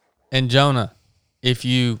 And Jonah, if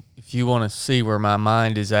you want to see where my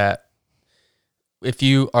mind is at, if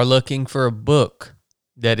you are looking for a book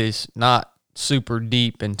that is not super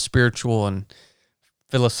deep and spiritual and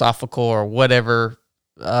philosophical or whatever,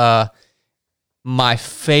 my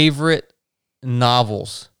favorite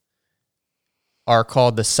novels are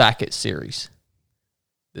called the Sackett series.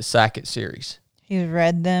 The Sackett series. He's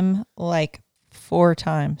read them like 4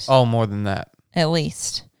 times. Oh, more than that. At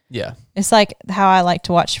least. Yeah. It's like how I like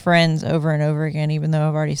to watch Friends over and over again, even though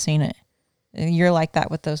I've already seen it. You're like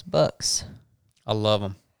that with those books. I love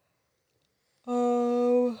them.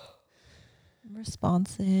 Oh.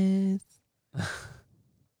 Responses.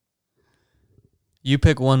 You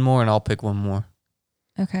pick one more and I'll pick one more.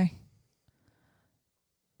 Okay.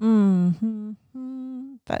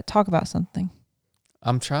 But talk about something.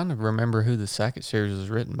 I'm trying to remember who the Sackett series was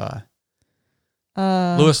written by.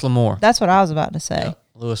 Uh, Louis L'Amour. That's what I was about to say. Yeah,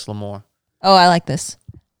 Louis L'Amour. Oh, I like this.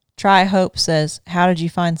 Try Hope says, "How did you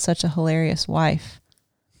find such a hilarious wife?"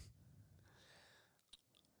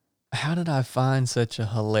 How did I find such a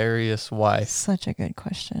hilarious wife? Such a good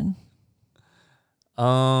question.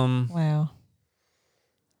 Wow.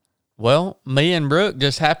 Well, me and Brooke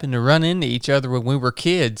just happened to run into each other when we were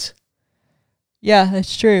kids. Yeah,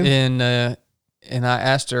 that's true. And I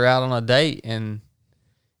asked her out on a date, and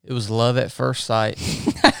it was love at first sight.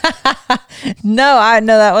 No,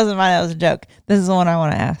 that wasn't mine. That was a joke. This is the one I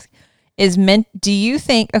want to ask. Do you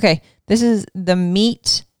think, okay, this is the me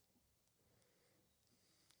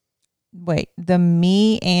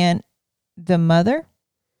and the mother?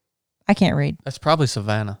 I can't read. That's probably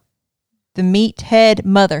Savannah. The meathead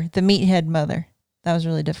mother. That was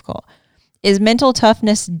really difficult. Is mental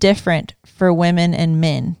toughness different for women and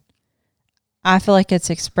men? I feel like it's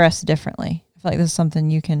expressed differently. I feel like this is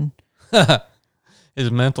something you can... Is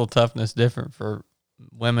mental toughness different for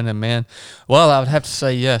women and men? Well, I would have to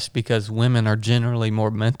say yes, because women are generally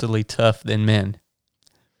more mentally tough than men.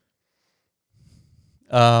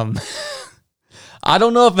 I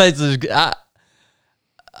don't know if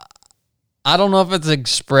I don't know if it's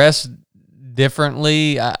expressed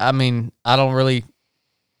differently. I mean, I don't really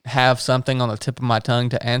have something on the tip of my tongue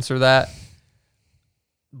to answer that.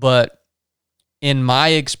 But in my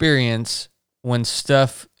experience, when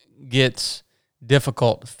stuff gets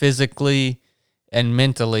difficult physically and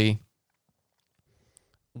mentally,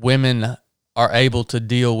 women are able to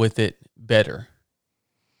deal with it better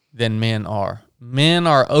than men are. Men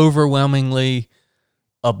are overwhelmingly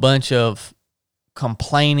a bunch of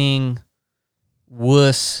complaining,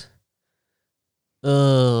 wuss,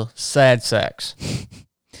 sad sacks.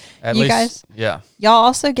 At You least, guys? yeah. Y'all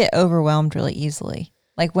also get overwhelmed really easily.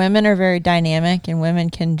 Like, women are very dynamic, and women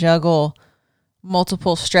can juggle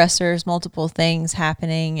multiple stressors, multiple things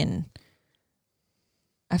happening, and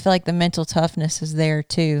I feel like the mental toughness is there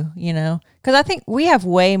too, you know? Because I think we have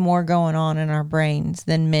way more going on in our brains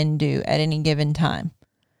than men do at any given time.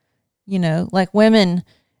 You know, like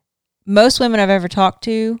most women I've ever talked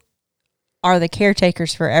to are the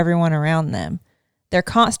caretakers for everyone around them. They're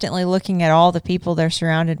constantly looking at all the people they're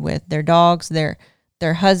surrounded with, their dogs, their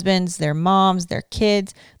husbands, their moms, their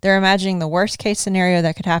kids. They're imagining the worst case scenario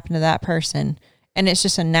that could happen to that person. And it's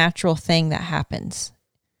just a natural thing that happens,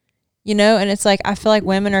 you know? And it's like, I feel like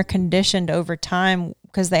women are conditioned over time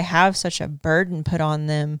because they have such a burden put on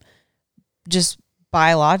them just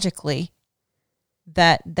biologically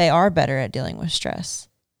that they are better at dealing with stress,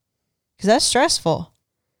 because that's stressful.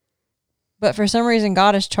 But for some reason,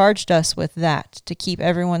 God has charged us with that to keep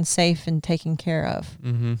everyone safe and taken care of.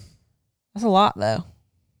 Mm-hmm. That's a lot, though.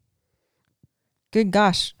 Good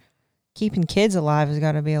gosh. Keeping kids alive has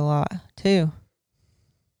got to be a lot, too.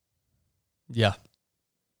 Yeah.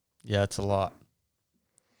 Yeah, it's a lot.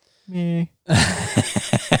 Yeah.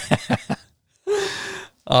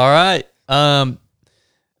 All right.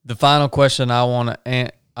 The final question I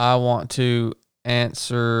want to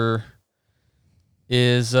answer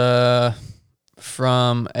is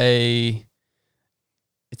from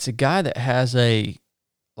it's a guy that has a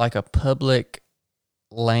public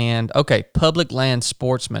land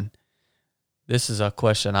sportsman. This is a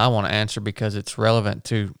question I want to answer because it's relevant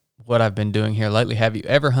to what I've been doing here lately. Have you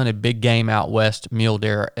ever hunted big game out west, mule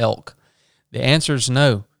deer or elk? The answer is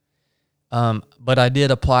no. But I did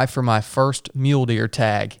apply for my first mule deer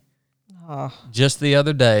tag just the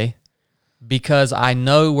other day because I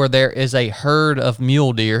know where there is a herd of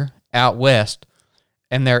mule deer out west,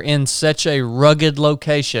 and they're in such a rugged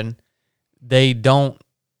location, they're not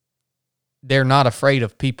afraid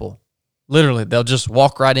of people. Literally, they'll just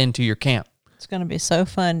walk right into your camp. It's going to be so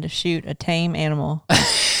fun to shoot a tame animal.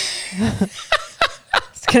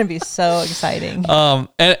 It's going to be so exciting.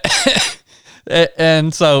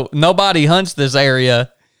 And so nobody hunts this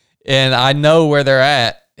area, and I know where they're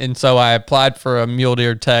at. And so I applied for a mule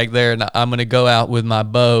deer tag there, and I'm going to go out with my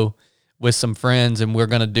bow with some friends, and we're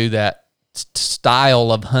going to do that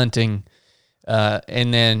style of hunting,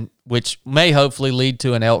 and then which may hopefully lead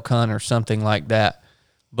to an elk hunt or something like that.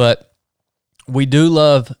 But we do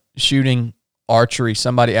love shooting archery.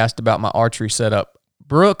 Somebody asked about my archery setup.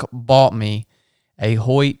 Brooke bought me a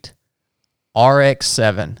Hoyt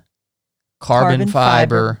RX7 carbon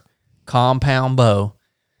fiber compound bow,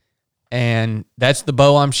 and that's the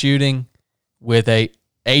bow I'm shooting with a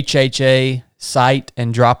HHA sight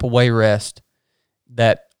and drop away rest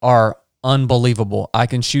that are unbelievable. I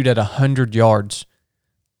can shoot at 100 yards,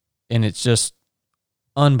 and it's just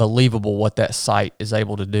unbelievable what that sight is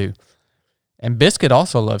able to do. And Biscuit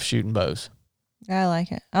also loves shooting bows. I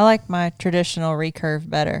like it. I like my traditional recurve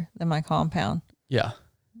better than my compound, Yeah.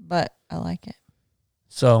 but I like it.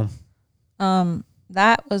 So,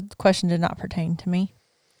 That was the question did not pertain to me.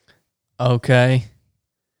 okay.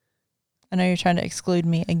 I know you're trying to exclude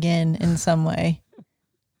me again in some way.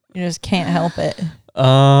 You just can't help it.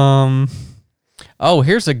 Oh,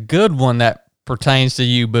 here's a good one that pertains to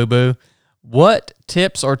you, Boo Boo. What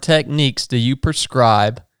tips or techniques do you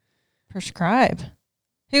prescribe? Prescribe.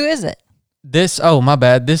 Who is it? My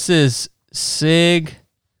bad. This is Sig.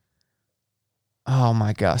 Oh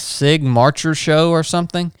my gosh, Sig Marcher Show or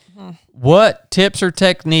something. What tips or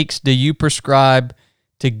techniques do you prescribe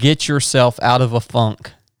to get yourself out of a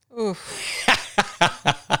funk? Oof.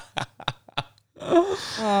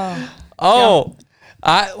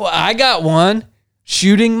 I got one.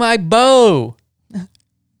 Shooting my bow.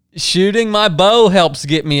 Shooting my bow helps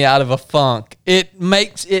get me out of a funk.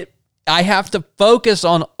 I have to focus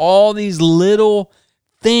on all these little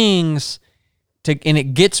things and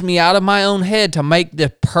it gets me out of my own head to make the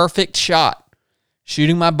perfect shot.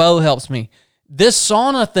 Shooting my bow helps me. This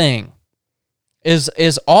sauna thing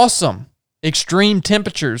is awesome. Extreme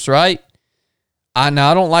temperatures, right? I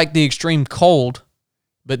don't like the extreme cold,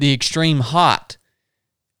 but the extreme hot,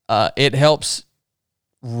 it helps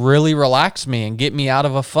really relax me and get me out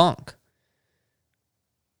of a funk.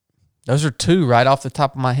 Those are two right off the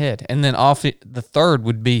top of my head. And then the third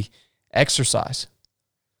would be exercise.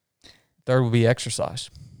 Third would be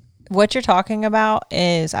exercise. What you're talking about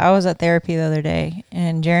is I was at therapy the other day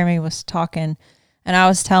and Jeremy was talking and I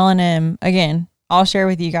was telling him, again, I'll share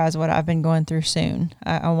with you guys what I've been going through soon.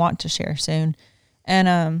 I want to share soon.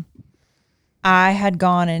 And I had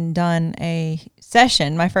gone and done a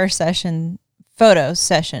session, my first session, photos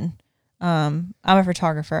session. I'm a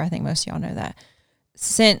photographer. I think most of y'all know that.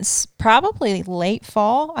 Since probably late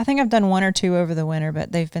fall, I think I've done one or two over the winter,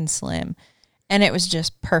 but they've been slim. And it was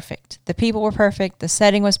just perfect. The people were perfect. The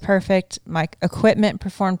setting was perfect. My equipment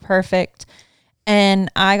performed perfect. And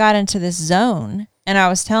I got into this zone. And I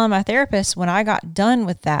was telling my therapist when I got done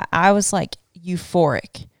with that, I was like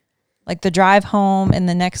euphoric. Like the drive home in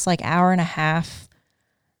the next like hour and a half,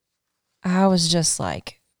 I was just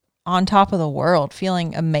like on top of the world,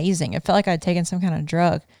 feeling amazing. It felt like I'd taken some kind of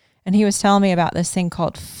drug. And he was telling me about this thing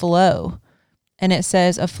called flow. And it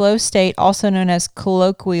says a flow state, also known as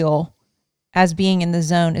colloquial as being in the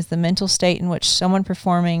zone, is the mental state in which a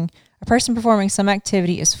person performing some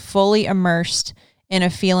activity is fully immersed in a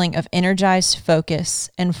feeling of energized focus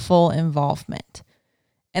and full involvement.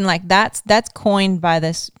 And like that's coined by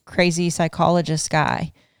this crazy psychologist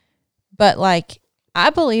guy. But like I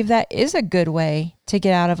believe that is a good way to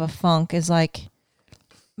get out of a funk, is like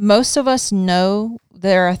most of us know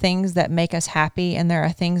there are things that make us happy and there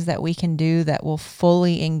are things that we can do that will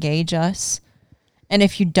fully engage us. And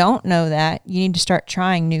if you don't know that, you need to start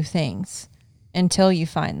trying new things until you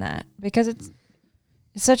find that, because it's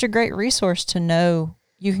such a great resource to know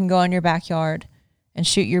you can go in your backyard and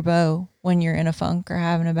shoot your bow when you're in a funk or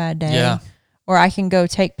having a bad day. Yeah. Or I can go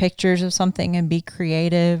take pictures of something and be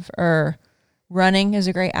creative, or running is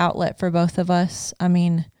a great outlet for both of us. I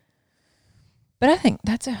mean, but I think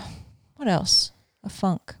what else? A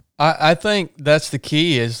funk. I think that's the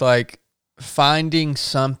key, is like finding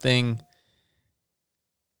something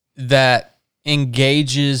that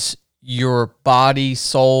engages your body,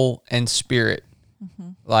 soul, and spirit,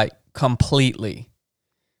 like completely.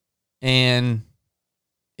 And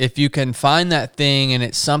if you can find that thing and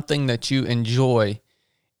it's something that you enjoy,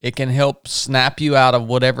 it can help snap you out of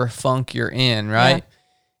whatever funk you're in, right?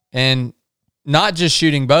 Yeah. And not just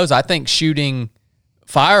shooting bows. I think shooting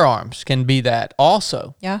firearms can be that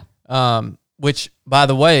also. Yeah. Which, by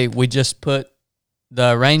the way, we just put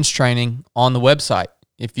the range training on the website.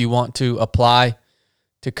 If you want to apply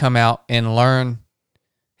to come out and learn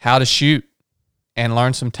how to shoot and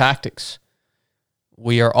learn some tactics,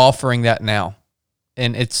 we are offering that now.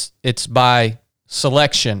 And it's by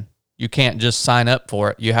selection. You can't just sign up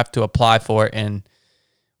for it. You have to apply for it, and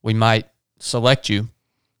we might select you.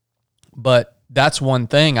 But that's one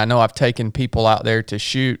thing. I know I've taken people out there to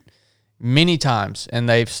shoot many times, and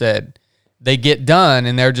they've said they get done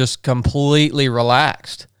and they're just completely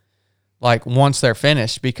relaxed, like once they're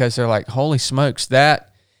finished, because they're like, holy smokes,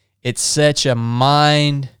 it's such a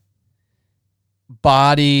mind,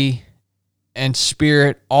 body, and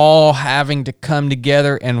spirit all having to come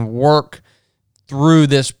together and work through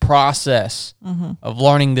this process of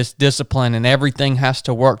learning this discipline, and everything has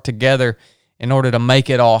to work together in order to make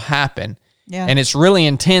it all happen. Yeah. And it's really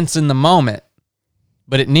intense in the moment,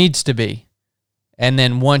 but it needs to be. And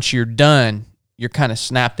then once you're done, you're kind of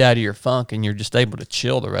snapped out of your funk and you're just able to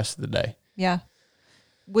chill the rest of the day. Yeah.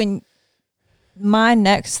 When My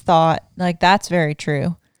next thought, like, that's very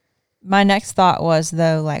true. My next thought was,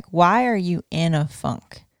 though, like, why are you in a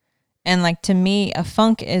funk? And, like, to me, a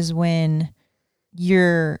funk is when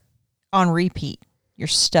you're on repeat, you're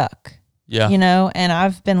stuck. Yeah. You know, and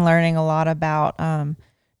I've been learning a lot about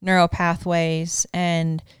neural pathways,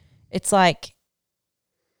 and it's like,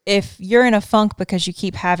 if you're in a funk because you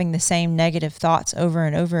keep having the same negative thoughts over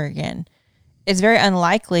and over again, it's very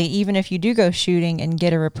unlikely, even if you do go shooting and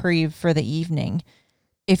get a reprieve for the evening,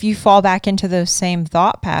 if you fall back into those same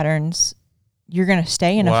thought patterns, you're going to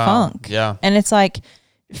stay in a funk. Yeah. And it's like,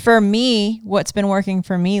 for me, what's been working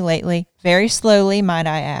for me lately, very slowly, might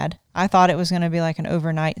I add, I thought it was going to be like an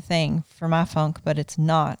overnight thing for my funk, but it's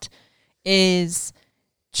not, is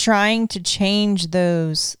trying to change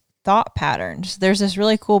those thought patterns. There's this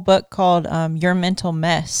really cool book called Your Mental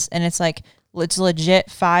Mess, and it's like, it's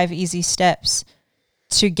legit 5 easy steps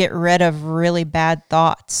to get rid of really bad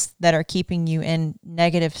thoughts that are keeping you in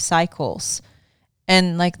negative cycles.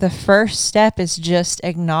 And like, the first step is just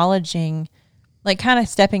acknowledging, like, kind of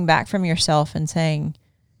stepping back from yourself and saying,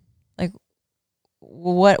 like,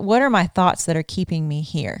 what are my thoughts that are keeping me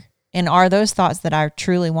here? And are those thoughts that I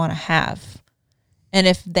truly want to have? And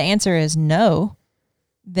if the answer is no,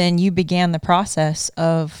 then you began the process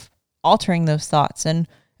of altering those thoughts and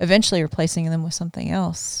eventually replacing them with something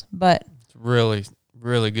else. But it's really,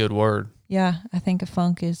 really good word. Yeah, I think a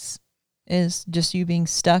funk is just you being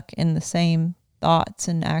stuck in the same thoughts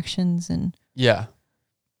and actions. And yeah.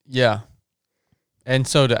 And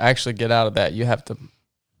so to actually get out of that, you have to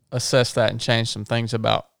assess that and change some things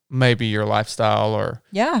about maybe your lifestyle or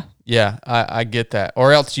yeah, I get that.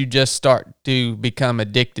 Or else you just start to become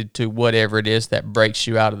addicted to whatever it is that breaks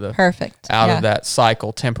you out of the of that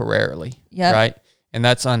cycle temporarily. Yep. Right? And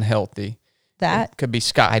that's unhealthy. That it could be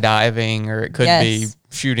skydiving, or it could be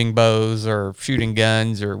shooting bows or shooting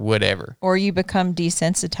guns or whatever. Or you become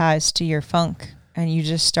desensitized to your funk and you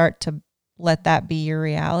just start to let that be your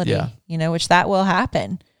reality, you know, which that will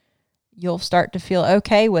happen. You'll start to feel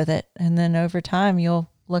okay with it. And then over time, you'll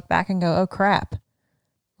look back and go, oh, crap.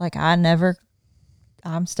 Like, I'm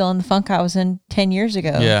still in the funk I was in 10 years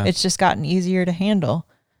ago. Yeah. It's just gotten easier to handle.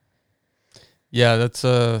 Yeah, that's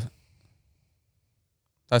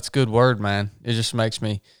good word, man. It just makes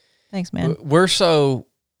me. Thanks, man. We're so,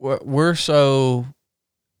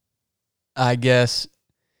 I guess,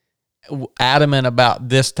 adamant about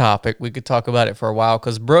this topic. We could talk about it for a while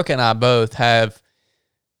because Brooke and I both have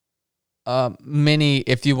many,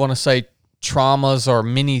 if you want to say, traumas or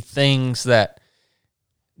many things that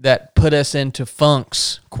put us into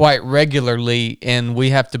funks quite regularly, and we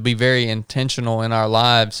have to be very intentional in our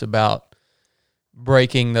lives about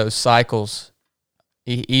breaking those cycles.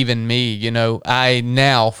 Even me, you know, I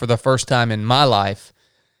now, for the first time in my life,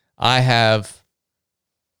 I have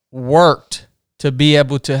worked to be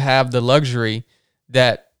able to have the luxury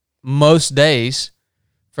that most days,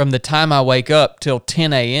 from the time I wake up till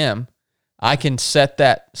 10 a.m., I can set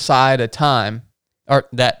that time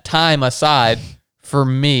aside for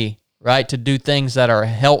me, right? To do things that are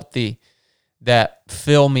healthy, that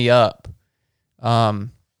fill me up.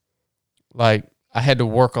 Like, I had to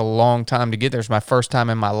work a long time to get there. It's my first time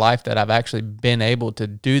in my life that I've actually been able to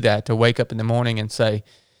do that, to wake up in the morning and say,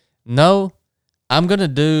 no, I'm going to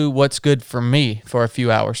do what's good for me for a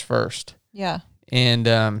few hours first. Yeah.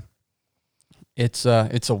 And it's a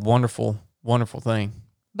wonderful, wonderful thing.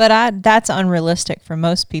 But that's unrealistic for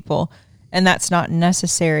most people, and that's not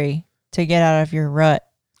necessary to get out of your rut.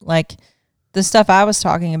 Like, the stuff I was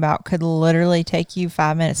talking about could literally take you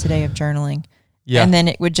 5 minutes a day of journaling. Yeah. And then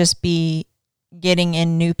it would just be getting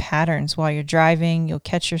in new patterns while you're driving. You'll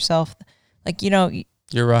catch yourself, like, you know.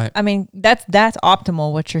 You're right. I mean, that's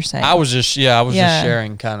optimal, what you're saying. I was just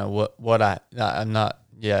sharing kind of what I'm not,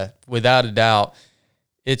 without a doubt,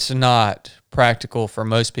 it's not practical for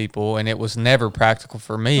most people, and it was never practical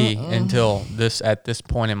for me until at this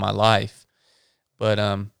point in my life.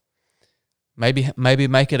 But maybe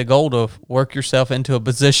make it a goal to work yourself into a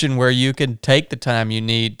position where you can take the time you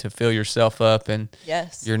need to fill yourself up, and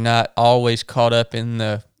you're not always caught up in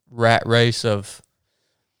the rat race of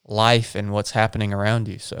life and what's happening around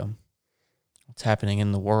you. So what's happening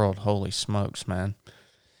in the world, holy smokes, man.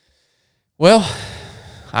 Well,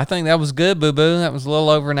 I think that was good, boo-boo. That was a little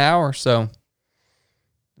over an hour, so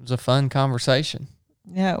it was a fun conversation.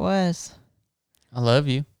 Yeah, it was. I love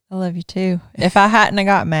you. I love you too. If I hadn't have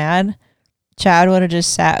got mad, Chad would have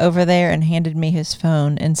just sat over there and handed me his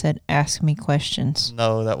phone and said, ask me questions.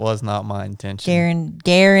 No, that was not my intention.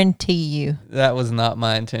 Guarantee you. That was not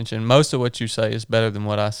my intention. Most of what you say is better than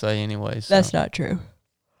what I say anyway. So. That's not true.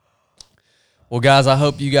 Well, guys, I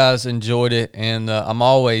hope you guys enjoyed it, and I'm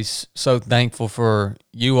always so thankful for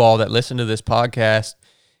you all that listen to this podcast.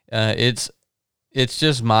 It's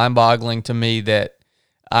just mind-boggling to me that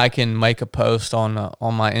I can make a post on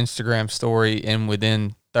my Instagram story, and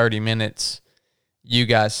within 30 minutes, you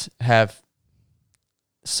guys have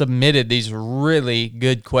submitted these really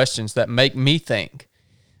good questions that make me think,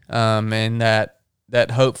 and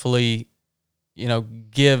that hopefully,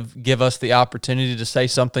 give us the opportunity to say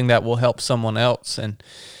something that will help someone else. And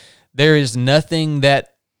there is nothing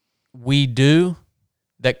that we do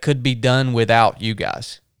that could be done without you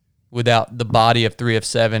guys, without the body of 3 of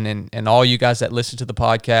 7 and all you guys that listen to the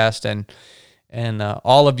podcast and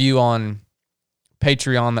all of you on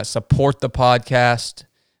Patreon that support the podcast.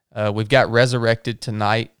 We've got Resurrected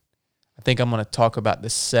tonight. I think I'm going to talk about the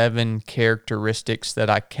 7 characteristics that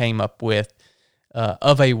I came up with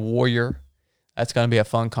of a warrior. That's going to be a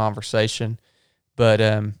fun conversation. But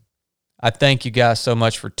I thank you guys so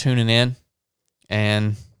much for tuning in,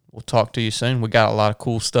 and we'll talk to you soon. We got a lot of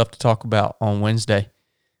cool stuff to talk about on Wednesday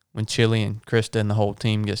when Chili and Krista and the whole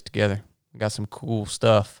team gets together. We got some cool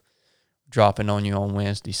stuff dropping on you on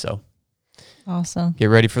Wednesday, so awesome. Get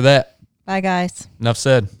ready for that. Bye, guys. Enough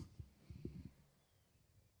said.